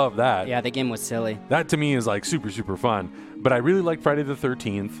 I love that. Yeah, the game was silly. That to me is like super, super fun. But I really like Friday the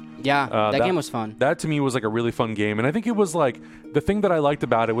 13th. Yeah, that game was fun. That to me was like a really fun game. And I think it was like the thing that I liked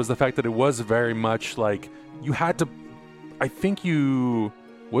about it was the fact that it was very much like you had to, I think you,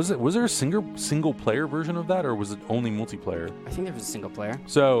 was there a single player version of that or was it only multiplayer? I think there was a single player.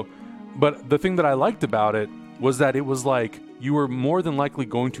 So, but the thing that I liked about it was that it was like you were more than likely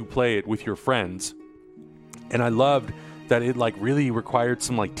going to play it with your friends. And I loved that it like really required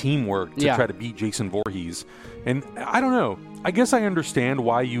some like teamwork to try to beat Jason Voorhees. And I don't know. I guess I understand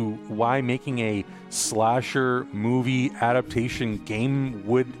why making a slasher movie adaptation game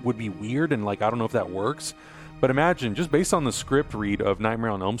would be weird and like I don't know if that works. But imagine just based on the script read of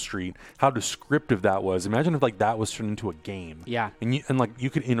Nightmare on Elm Street, how descriptive that was. Imagine if like that was turned into a game. Yeah. And like you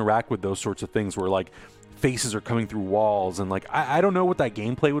could interact with those sorts of things where like faces are coming through walls and like I don't know what that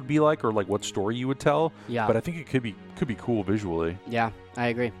gameplay would be like or like what story you would tell. Yeah. But I think it could be cool visually. Yeah, I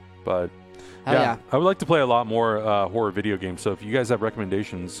agree. But yeah, I would like to play a lot more horror video games. So if you guys have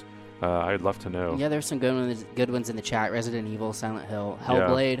recommendations, I'd love to know. Yeah, there's some good ones in the chat. Resident Evil, Silent Hill,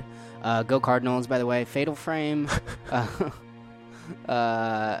 Hellblade, Go Cardinals, by the way, Fatal Frame.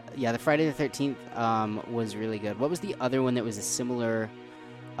 The Friday the 13th was really good. What was the other one that was a similar?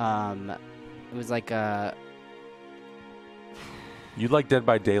 It was like You'd like Dead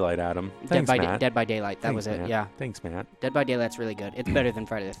by Daylight, Adam. Thanks, Matt. Dead by Daylight. That Thanks, was it. Matt. Yeah. Thanks, Matt. Dead by Daylight's really good. It's better than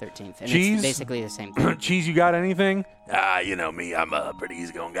Friday the 13th. And Cheese? It's basically the same thing. Cheese, you got anything? You know me. I'm a pretty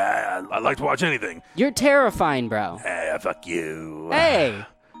easygoing guy. I like to watch anything. You're terrifying, bro. Hey, fuck you. Hey.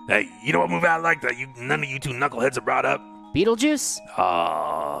 Hey, you know what movie I like that none of you 2 knuckleheads have brought up? Beetlejuice?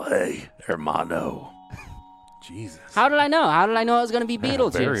 Oh, hey, hermano. Jesus. How did I know? How did I know it was going to be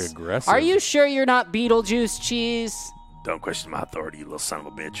Beetlejuice? Very aggressive. Are you sure you're not Beetlejuice, Cheese? Don't question my authority, you little son of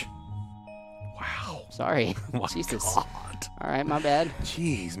a bitch. Wow. Sorry. My Jesus. God. All right, my bad.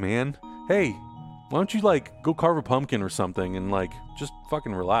 Jeez, man. Hey, why don't you like go carve a pumpkin or something and like just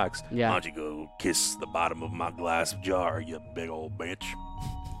fucking relax? Why Yeah. don't you go kiss the bottom of my glass jar, you big old bitch?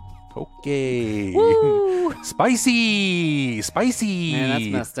 Okay. Woo! Spicy. Man, that's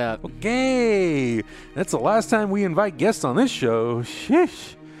messed up. Okay. That's the last time we invite guests on this show.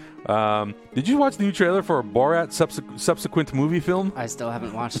 Shish. Did you watch the new trailer for a Borat subsequent movie film? I still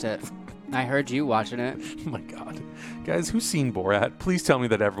haven't watched it. I heard you watching it. Oh my God. Guys, who's seen Borat? Please tell me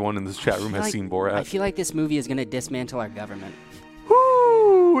that everyone in this chat room has seen Borat. I feel like this movie is going to dismantle our government.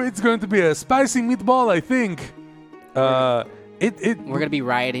 Woo! It's going to be a spicy meatball, I think. We're going to be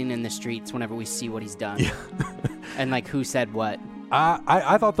rioting in the streets whenever we see what he's done. Yeah. And like who said what.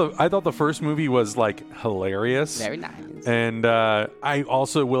 I thought the first movie was like hilarious. Very nice. And I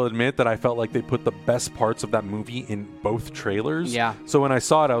also will admit that I felt like they put the best parts of that movie in both trailers. Yeah. So when I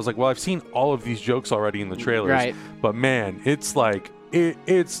saw it, I was like, well, I've seen all of these jokes already in the trailers. Right. But man, it's like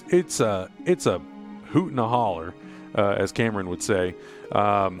it's a hoot and a holler, as Cameron would say.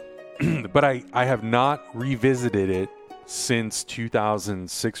 But I have not revisited it since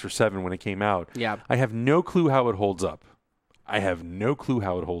 2006 or 7 when it came out. Yeah. I have no clue how it holds up. I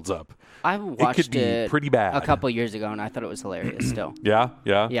watched it could be pretty bad. a couple years ago, and I thought it was hilarious still. Yeah.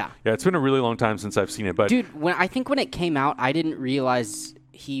 Yeah. It's been a really long time since I've seen it, but Dude, I think when it came out, I didn't realize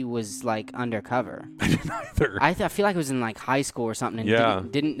he was like undercover. I didn't either. I feel like I was in like high school or something and Yeah.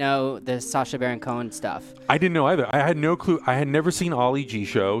 didn't know the Sacha Baron Cohen stuff. I didn't know either. I had no clue. I had never seen Ollie G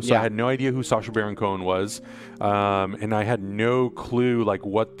show, so Yeah. I had no idea who Sacha Baron Cohen was, and I had no clue like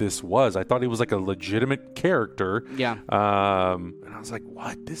what this was. I thought he was like a legitimate character. Yeah. And I was like,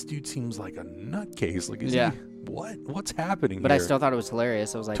 "What? This dude seems like a nutcase. Like, is Yeah. he? what's happening But here? I still thought it was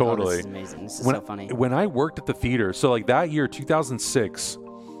hilarious. I was like, Totally. oh, this is amazing. This is when, so funny. When I worked at the theater, so like that year, 2006,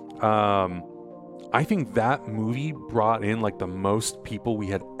 I think that movie brought in like the most people we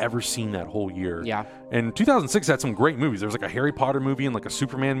had ever seen that whole year. Yeah. And 2006 had some great movies. There was like a Harry Potter movie and like a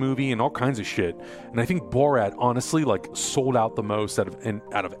Superman movie and all kinds of shit. And I think Borat honestly like sold out the most out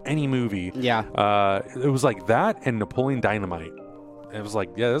of any movie. Yeah. It was like that and Napoleon Dynamite. It was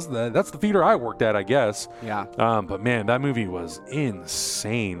like, yeah, that's the theater I worked at, I guess. Yeah. But man, that movie was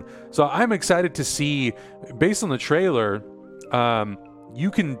insane. So I'm excited to see, based on the trailer, you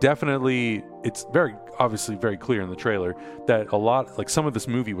can definitely, it's obviously very clear in the trailer that some of this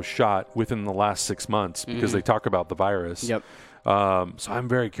movie was shot within the last 6 months because they talk about the virus. Yep. So I'm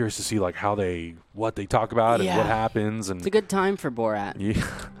very curious to see like what they talk about and what happens. And it's a good time for Borat. Yeah.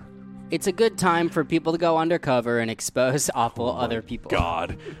 It's a good time for people to go undercover and expose awful other people.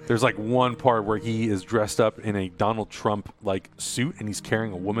 God, there's like one part where he is dressed up in a Donald Trump like suit and he's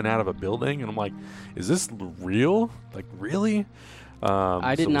carrying a woman out of a building, and I'm like, is this real? Like, really?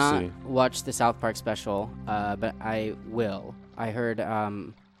 I did so we'll not see. watch the South Park special, but I will. I heard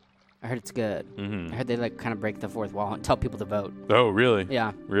it's good. I heard they like kind of break the fourth wall and tell people to vote. Oh, really?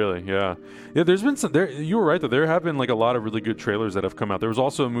 Yeah. Really? Yeah. Yeah. There's been some. You were right though. There have been like a lot of really good trailers that have come out. There was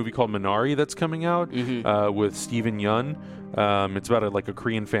also a movie called Minari that's coming out with Steven Yeun. It's about a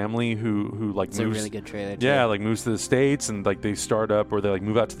Korean family who like It's moves. a really good trailer. Too. Yeah, like moves to the States and like they start up or they like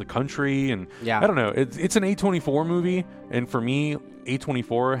move out to the country and I don't know. It's an A24 movie, and for me,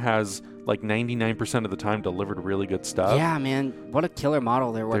 A24 has like 99% of the time delivered really good stuff. Yeah, man, what a killer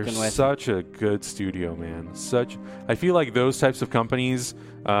model they're working with. Such a good studio, man. I feel like those types of companies,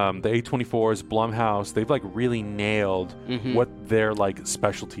 the A24s, Blumhouse, they've like really nailed what their like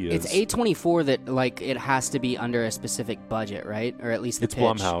specialty is. It's A24 that like it has to be under a specific budget, right? Or at least the It's pitch.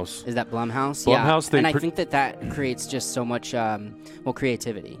 Blumhouse. Is that Blumhouse? Blumhouse, Yeah. And I think that creates just so much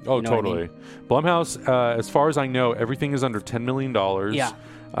creativity. Oh, you know totally. What I mean? Blumhouse, as far as I know, everything is under $10 million. Yeah.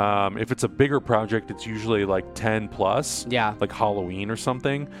 If it's a bigger project, it's usually like 10 plus. Yeah. Like Halloween or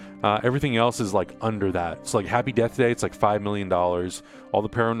something. Everything else is like under that. So like Happy Death Day, it's like $5 million. All the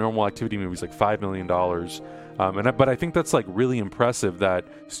Paranormal Activity movies, like $5 million. But I think that's like really impressive that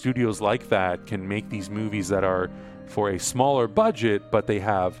studios like that can make these movies that are for a smaller budget, but they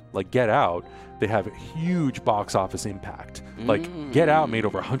have like Get Out. They have a huge box office impact. Like Get Out made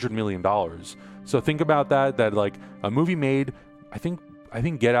over $100 million. So think about that like a movie made, I think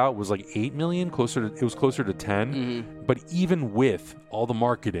Get Out was like 8 million, it was closer to 10. But even with all the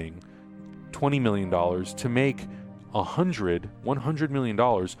marketing, $20 million to make $100 million,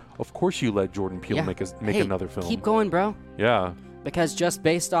 of course you let Jordan Peele make another film. Keep going, bro. Yeah. Because just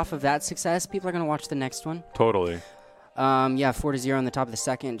based off of that success, people are going to watch the next one. Totally. 4-0 on the top of the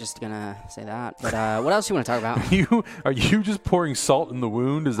second. Just gonna say that. But what else you want to talk about? Are you just pouring salt in the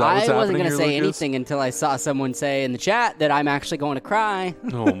wound? Is that what's happening? I wasn't gonna here, say Lucas? anything until I saw someone say in the chat that I'm actually going to cry.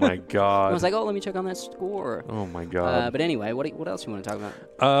 Oh my god! I was like, oh, let me check on that score. Oh my god! But anyway, what else you want to talk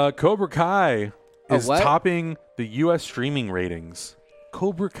about? Cobra Kai is what? topping the U.S. streaming ratings.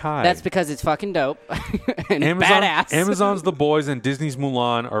 Cobra Kai. That's because it's fucking dope and badass. Amazon's The Boys and Disney's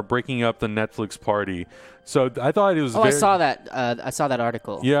Mulan are breaking up the Netflix party. So I thought it was. I saw that. I saw that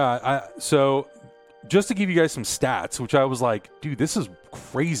article. Yeah. So just to give you guys some stats, which I was like, dude, this is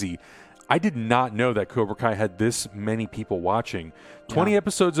crazy. I did not know that Cobra Kai had this many people watching. 20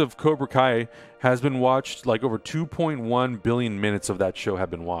 episodes of Cobra Kai has been watched. Like over 2.1 billion minutes of that show have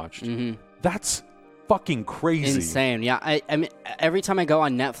been watched. That's fucking crazy. Insane. Yeah. I mean, every time I go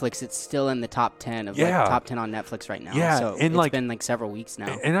on Netflix, it's still in the top 10 of like top 10 on Netflix right now. Yeah. So and it's been like several weeks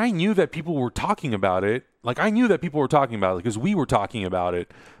now. And I knew that people were talking about it. Like I knew that people were talking about it because we were talking about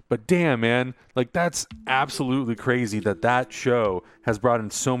it. But damn, man, like that's absolutely crazy that show has brought in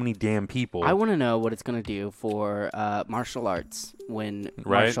so many damn people. I want to know what it's going to do for martial arts when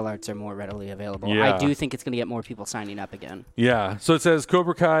martial arts are more readily available. Yeah. I do think it's going to get more people signing up again. Yeah. So it says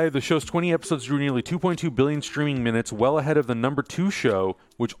Cobra Kai, the show's 20 episodes drew nearly 2.2 billion streaming minutes, well ahead of the number 2 show,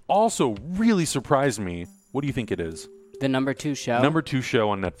 which also really surprised me. What do you think it is? The number 2 show? Number 2 show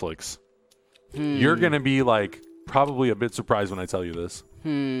on Netflix. You're going to be like probably a bit surprised when I tell you this.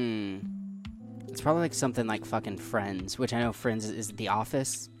 It's probably like something like fucking Friends, which I know Friends is The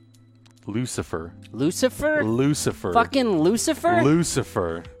Office. Lucifer. Fucking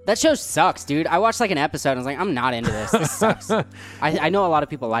Lucifer? That show sucks, dude. I watched like an episode and I was like, I'm not into this. This sucks. I know a lot of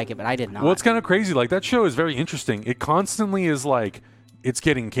people like it, but I did not. Well, it's kind of crazy. Like that show is very interesting. It constantly is like, it's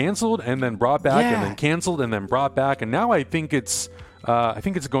getting canceled and then brought back and then canceled and then brought back. And now I think it's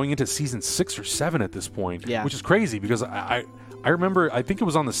going into season 6 or 7 at this point, which is crazy because I remember, I think it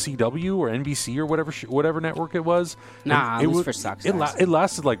was on the CW or NBC or whatever network it was. Nah, it was for Sucks. It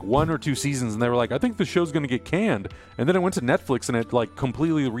lasted like 1 or 2 seasons, and they were like, I think the show's going to get canned. And then it went to Netflix, and it like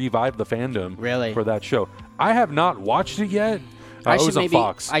completely revived the fandom for that show. I have not watched it yet. It was on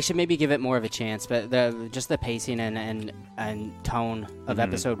Fox. I should maybe give it more of a chance, but just the pacing and tone of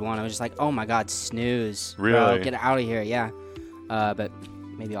episode 1, I was just like, oh my god, snooze. Really? Bro, get out of here, yeah. But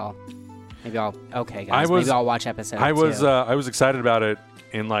maybe I'll okay, guys. Maybe I'll watch episode 2. I was excited about it,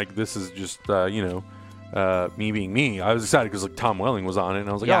 and like this is just me being me. I was excited because like Tom Welling was on it, and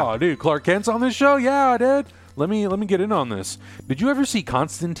I was like, oh dude, Clark Kent's on this show? Yeah, I did. Let me get in on this. Did you ever see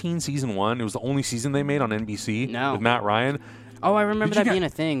Constantine season 1? It was the only season they made on NBC with Matt Ryan. Oh, I remember that being a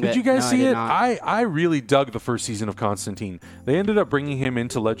thing. Did you guys see it? I really dug the first season of Constantine. They ended up bringing him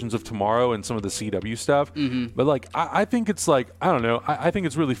into Legends of Tomorrow and some of the CW stuff. Mm-hmm. But like, I think it's like, I don't know. I think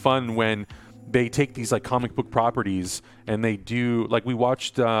it's really fun when they take these like comic book properties and they do, like we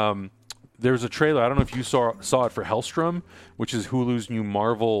watched, there's a trailer. I don't know if you saw it for Hellstrom, which is Hulu's new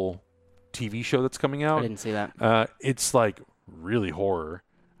Marvel TV show that's coming out. I didn't see that. It's like really horror.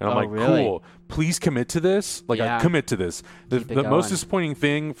 And I'm like, really? cool, please commit to this. Like, I commit to this. The most disappointing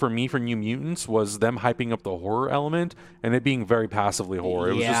thing for me for New Mutants was them hyping up the horror element and it being very passively horror.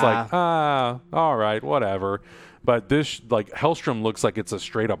 It was just like, all right, whatever. But this, like, Hellstrom looks like it's a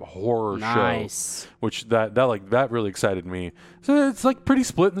straight up horror show, which that really excited me. So it's like pretty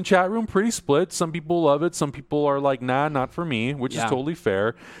split in the chat room, pretty split. Some people love it, some people are like, nah, not for me, which is totally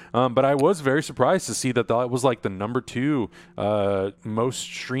fair. But I was very surprised to see that was like the number 2 most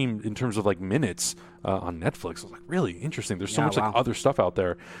streamed in terms of like minutes on Netflix. I was like, really interesting. There's so much like other stuff out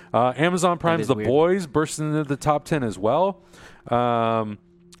there. Amazon Prime's The Boys burst into the top 10 as well. The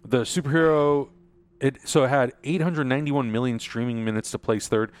superhero. It had 891 million streaming minutes to place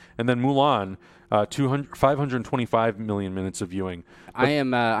third, and then Mulan, 525 million minutes of viewing. But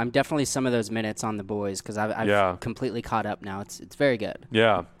I'm definitely some of those minutes on The Boys because I've completely caught up now. It's very good.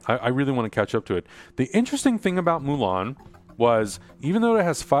 Yeah, I really want to catch up to it. The interesting thing about Mulan was, even though it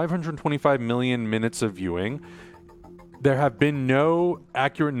has 525 million minutes of viewing, there have been no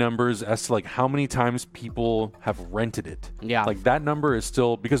accurate numbers as to like how many times people have rented it. Yeah, like that number is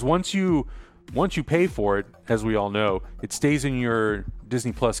still, because once you pay for it, as we all know, it stays in your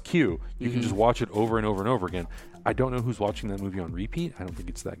Disney Plus queue. You can just watch it over and over and over again. I don't know who's watching that movie on repeat. I don't think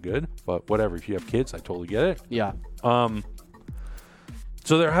it's that good, but whatever. If you have kids, I totally get it. Yeah.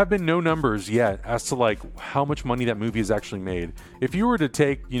 So there have been no numbers yet as to like how much money that movie has actually made. If you were to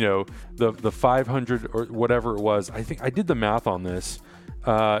take, the 500 or whatever it was, I think I did the math on this.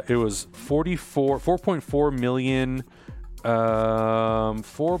 It was 4.4 million.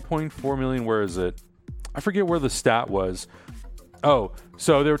 4.4 million. Where is it? I forget where the stat was. Oh,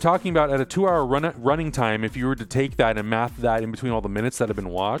 so they were talking about at a 2-hour running time, if you were to take that and math that in between all the minutes that have been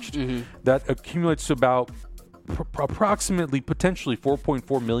watched, that accumulates to about approximately potentially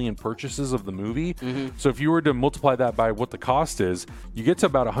 4.4 million purchases of the movie. So if you were to multiply that by what the cost is, you get to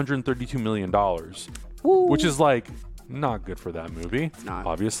about $132 million, which is like not good for that movie,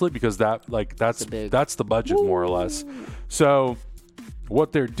 obviously, because that's the budget more or less. So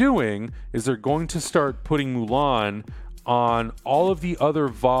what they're doing is they're going to start putting Mulan on all of the other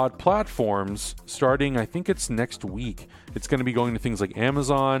VOD platforms starting, I think it's next week. It's going to be going to things like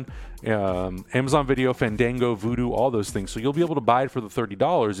Amazon, Amazon Video, Fandango, Vudu, all those things. So you'll be able to buy it for the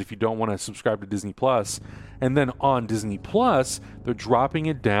 $30 if you don't want to subscribe to Disney Plus. And then on Disney Plus, they're dropping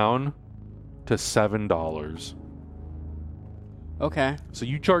it down to $7. Okay. So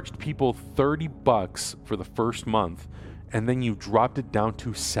you charged people $30 for the first month, and then you dropped it down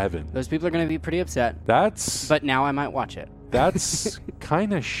to $7. Those people are going to be pretty upset. But now I might watch it. That's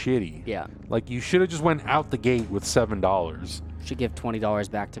kind of shitty. Yeah. Like, you should have just went out the gate with $7. Should give $20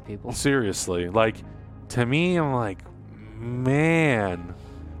 back to people. Seriously. Like, to me, I'm like, man,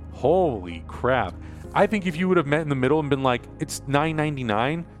 holy crap. I think if you would have met in the middle and been like, it's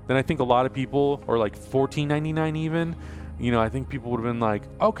 $9.99, then I think a lot of people, or like $14.99 even, I think people would have been like,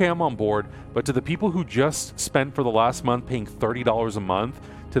 okay, I'm on board. But to the people who just spent for the last month paying $30 a month,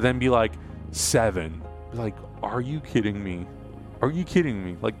 to then be like, $7. Like, are you kidding me? Are you kidding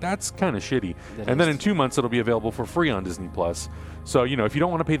me? Like, that's kind of shitty. And then in 2 months, it'll be available for free on Disney Plus. So, if you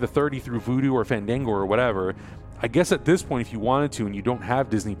don't want to pay the $30 through Vudu or Fandango or whatever, I guess at this point, if you wanted to and you don't have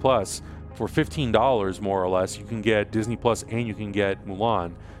Disney Plus, for $15 more or less, you can get Disney Plus and you can get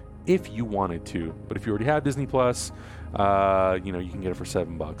Mulan if you wanted to. But if you already have Disney Plus, you can get it for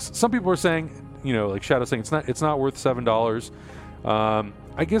 $7. Some people are saying, like Shadow saying it's not worth $7.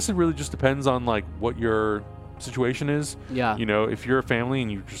 I guess it really just depends on like what your situation is. Yeah. You know, if you're a family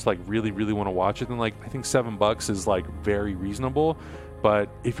and you just like really, really want to watch it, then like I think $7 is like very reasonable. But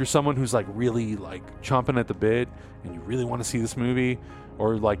if you're someone who's like really like chomping at the bit and you really want to see this movie,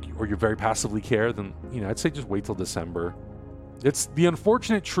 or you're very passively care, then I'd say just wait till December. It's the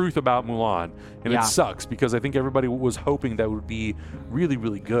unfortunate truth about Mulan, and it sucks because I think everybody was hoping that it would be really,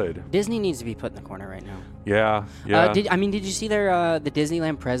 really good. Disney needs to be put in the corner right now. Yeah. Did you see the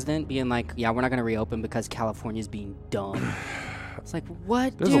Disneyland president being like, yeah, we're not going to reopen because California's being dumb? It's like,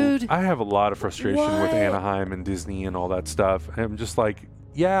 what, dude? I have a lot of frustration with Anaheim and Disney and all that stuff. I'm just like,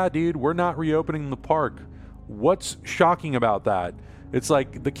 yeah, dude, we're not reopening the park. What's shocking about that? It's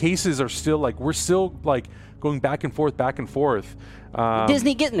like the cases are still like, we're still like going back and forth.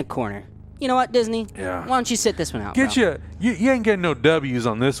 Disney, get in the corner. You know what, Disney? Yeah. Why don't you sit this one out? You ain't getting no W's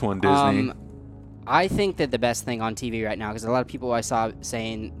on this one, Disney. I think that the best thing on TV right now, because a lot of people I saw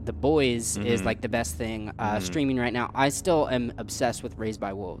saying The Boys is like the best thing streaming right now. I still am obsessed with Raised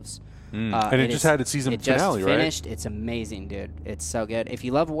by Wolves. And it just had its season finale, right? It just finished. It's amazing, dude. It's so good. If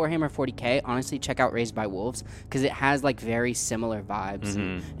you love Warhammer 40K, honestly, check out Raised by Wolves because it has like very similar vibes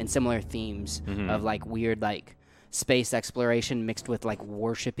and similar themes of like weird like space exploration mixed with like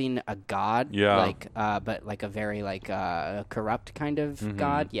worshiping a god. Yeah. But like a very like corrupt kind of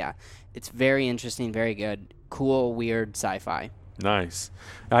god. Yeah. It's very interesting, very good, cool, weird sci-fi. Nice.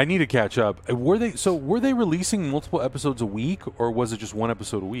 I need to catch up. Were they releasing multiple episodes a week, or was it just one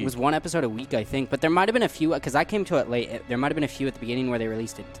episode a week? It was one episode a week, I think. But there might have been a few, because I came to it late. There might have been a few at the beginning where they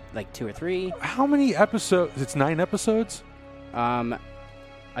released it like 2 or 3. How many episodes? It's 9 episodes? I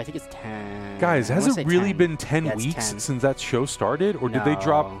think it's 10. Guys, has it really 10. been 10 Yeah, weeks 10. since that show started? Or did they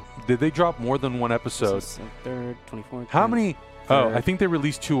drop more than one episode? This is the 3rd, 24th. How many? Oh, I think they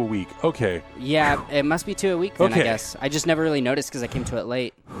released 2 a week. Okay. Yeah, it must be 2 a week then, Okay. I guess. I just never really noticed because I came to it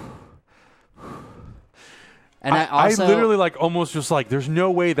late. And I literally like almost just like, there's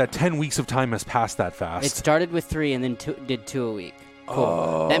no way that 10 weeks of time has passed that fast. It started with 3 and then did 2 a week.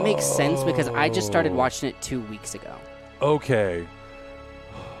 Cool. That makes sense because I just started watching it 2 weeks ago. Okay.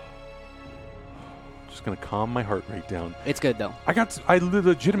 Just gonna calm my heart rate down. It's good though. I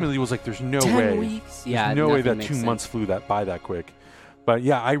legitimately was like, there's no 10 way. weeks? There's Yeah, no way that nothing 2 makes months sense. flew by that quick. But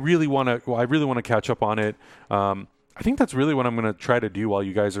yeah, I really want to catch up on it. I think that's really what I'm gonna try to do while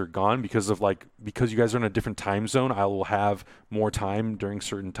you guys are gone because you guys are in a different time zone. I will have more time during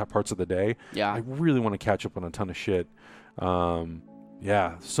certain parts of the day. Yeah. I really want to catch up on a ton of shit.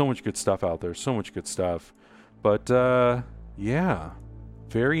 Yeah, so much good stuff out there. So much good stuff. But yeah,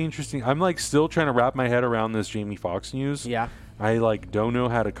 very interesting. I'm like still trying to wrap my head around this Jamie Foxx news. Yeah. I like don't know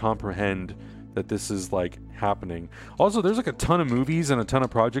how to comprehend that this is like happening. Also, there's like a ton of movies and a ton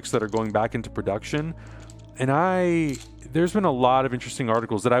of projects that are going back into production. And there's been a lot of interesting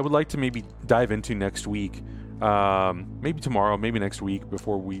articles that I would like to maybe dive into next week. Maybe tomorrow, maybe next week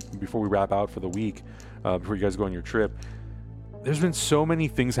before we wrap out for the week, before you guys go on your trip. There's been so many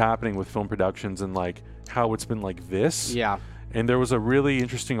things happening with film productions and like how it's been like this. Yeah. And there was a really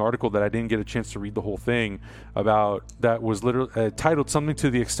interesting article that I didn't get a chance to read the whole thing about that was literally titled something to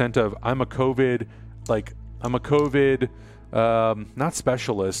the extent of I'm a COVID not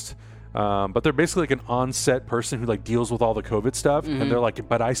specialist, but they're basically like an on-set person who like deals with all the COVID stuff. And they're like,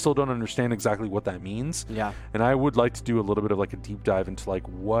 but I still don't understand exactly what that means. Yeah. And I would like to do a little bit of like a deep dive into like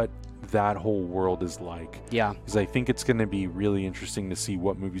what that whole world is like. Yeah. Because I think it's going to be really interesting to see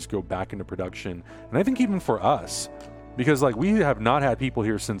what movies go back into production. And I think even for us, because like we have not had people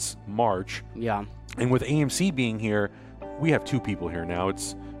here since March. Yeah. And with AMC being here, we have 2 people here now.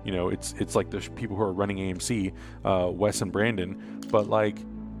 It's it's like the people who are running AMC, Wes and Brandon. But like,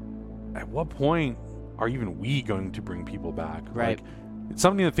 at what point are even we going to bring people back? Right. Like, it's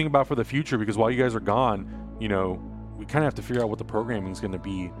something to think about for the future because while you guys are gone, we kind of have to figure out what the programming is going to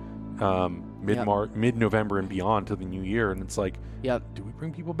be mid-November and beyond to the new year. And it's like, Yep. do we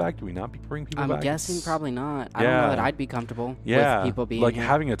bring people back? Do we not bring people back? I'm guessing probably not. I Yeah. don't know that I'd be comfortable with people being like here.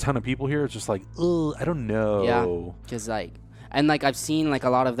 having a ton of people here. It's just like, I don't know. Yeah. Because like I've seen like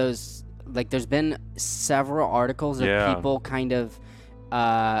a lot of those, like there's been several articles of Yeah. people kind of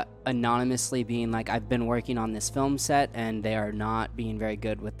anonymously being like, I've been working on this film set and they are not being very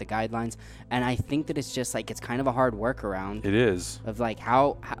good with the guidelines. And I think that it's just like, it's kind of a hard workaround It is. of like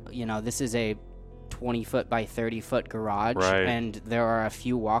how this is a 20-foot by 30-foot garage Right. and there are a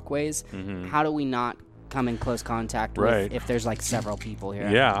few walkways. How do we not come in close contact Right. with if there's like several people here.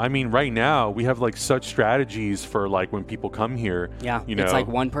 Yeah, I mean, right now we have like such strategies for like when people come here. Yeah, you know, it's like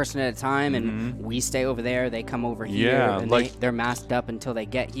one person at a time, and we stay over there. They come over here, Yeah, and like- they're masked up until they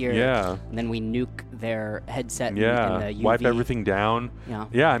get here. Yeah. and then we nuke their headset. and the UV. Wipe everything down.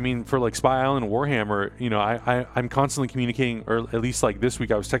 Yeah. I mean, for like Spy Island and Warhammer, you know, I'm constantly communicating, or at least like this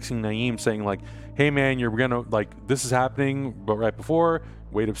week I was texting Naeem saying like, hey man, you're gonna like this is happening, but right before,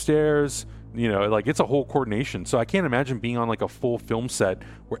 wait upstairs. You know, like it's a whole coordination. So I can't imagine being on like a full film set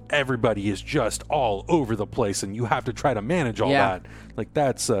where everybody is just all over the place and you have to try to manage all that. Like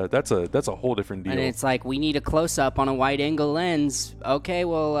that's a whole different deal. And it's like, we need a close up on a wide angle lens. Okay,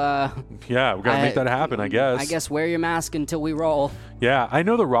 well, yeah, we gotta make that happen, I guess. I guess wear your mask until we roll. Yeah, I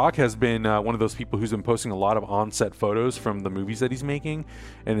know The Rock has been one of those people who's been posting a lot of on-set photos from the movies that he's making,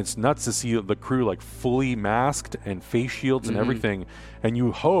 and it's nuts to see the crew like fully masked and face shields and everything. And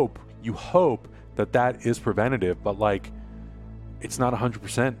you hope that is preventative, but like it's not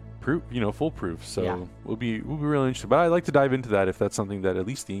 100% proof, foolproof. So we'll be really interested. But I'd like to dive into that if that's something that at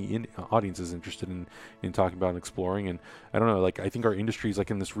least the audience is interested in talking about and exploring. And I don't know, like I think our industry is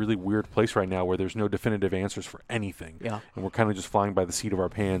like in this really weird place right now where there's no definitive answers for anything. Yeah. And we're kind of just flying by the seat of our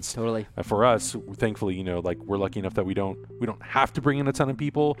pants. Totally. For us, thankfully, like we're lucky enough that we don't have to bring in a ton of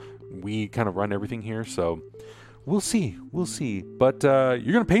people. We kind of run everything here, so. We'll see. But you're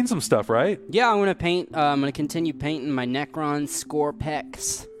going to paint some stuff, right? Yeah, I'm going to paint. I'm going to continue painting my Necron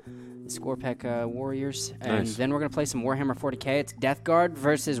Scorpex Warriors. And then we're going to play some Warhammer 40k. It's Death Guard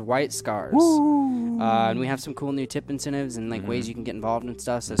versus White Scars. And we have some cool new tip incentives and like ways you can get involved and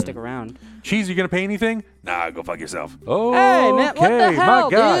stuff, so stick around. Cheese, you going to paint anything? Nah, go fuck yourself. Oh, Hey, man, what the hell,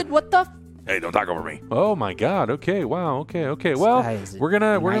 dude? What the Hey, don't talk over me. Oh my God. Okay. Wow. Okay. Well, guy is a we're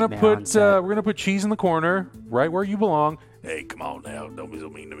gonna put cheese in the corner, right where you belong, Hey, come on now. Don't be so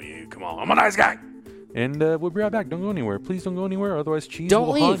mean to me. Come on. I'm a nice guy. and we'll be right back. Don't go anywhere. Please don't go anywhere. Otherwise, cheese Don't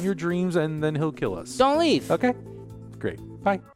will leave. haunt your dreams, and then he'll kill us. Don't leave. Okay. Great. Bye.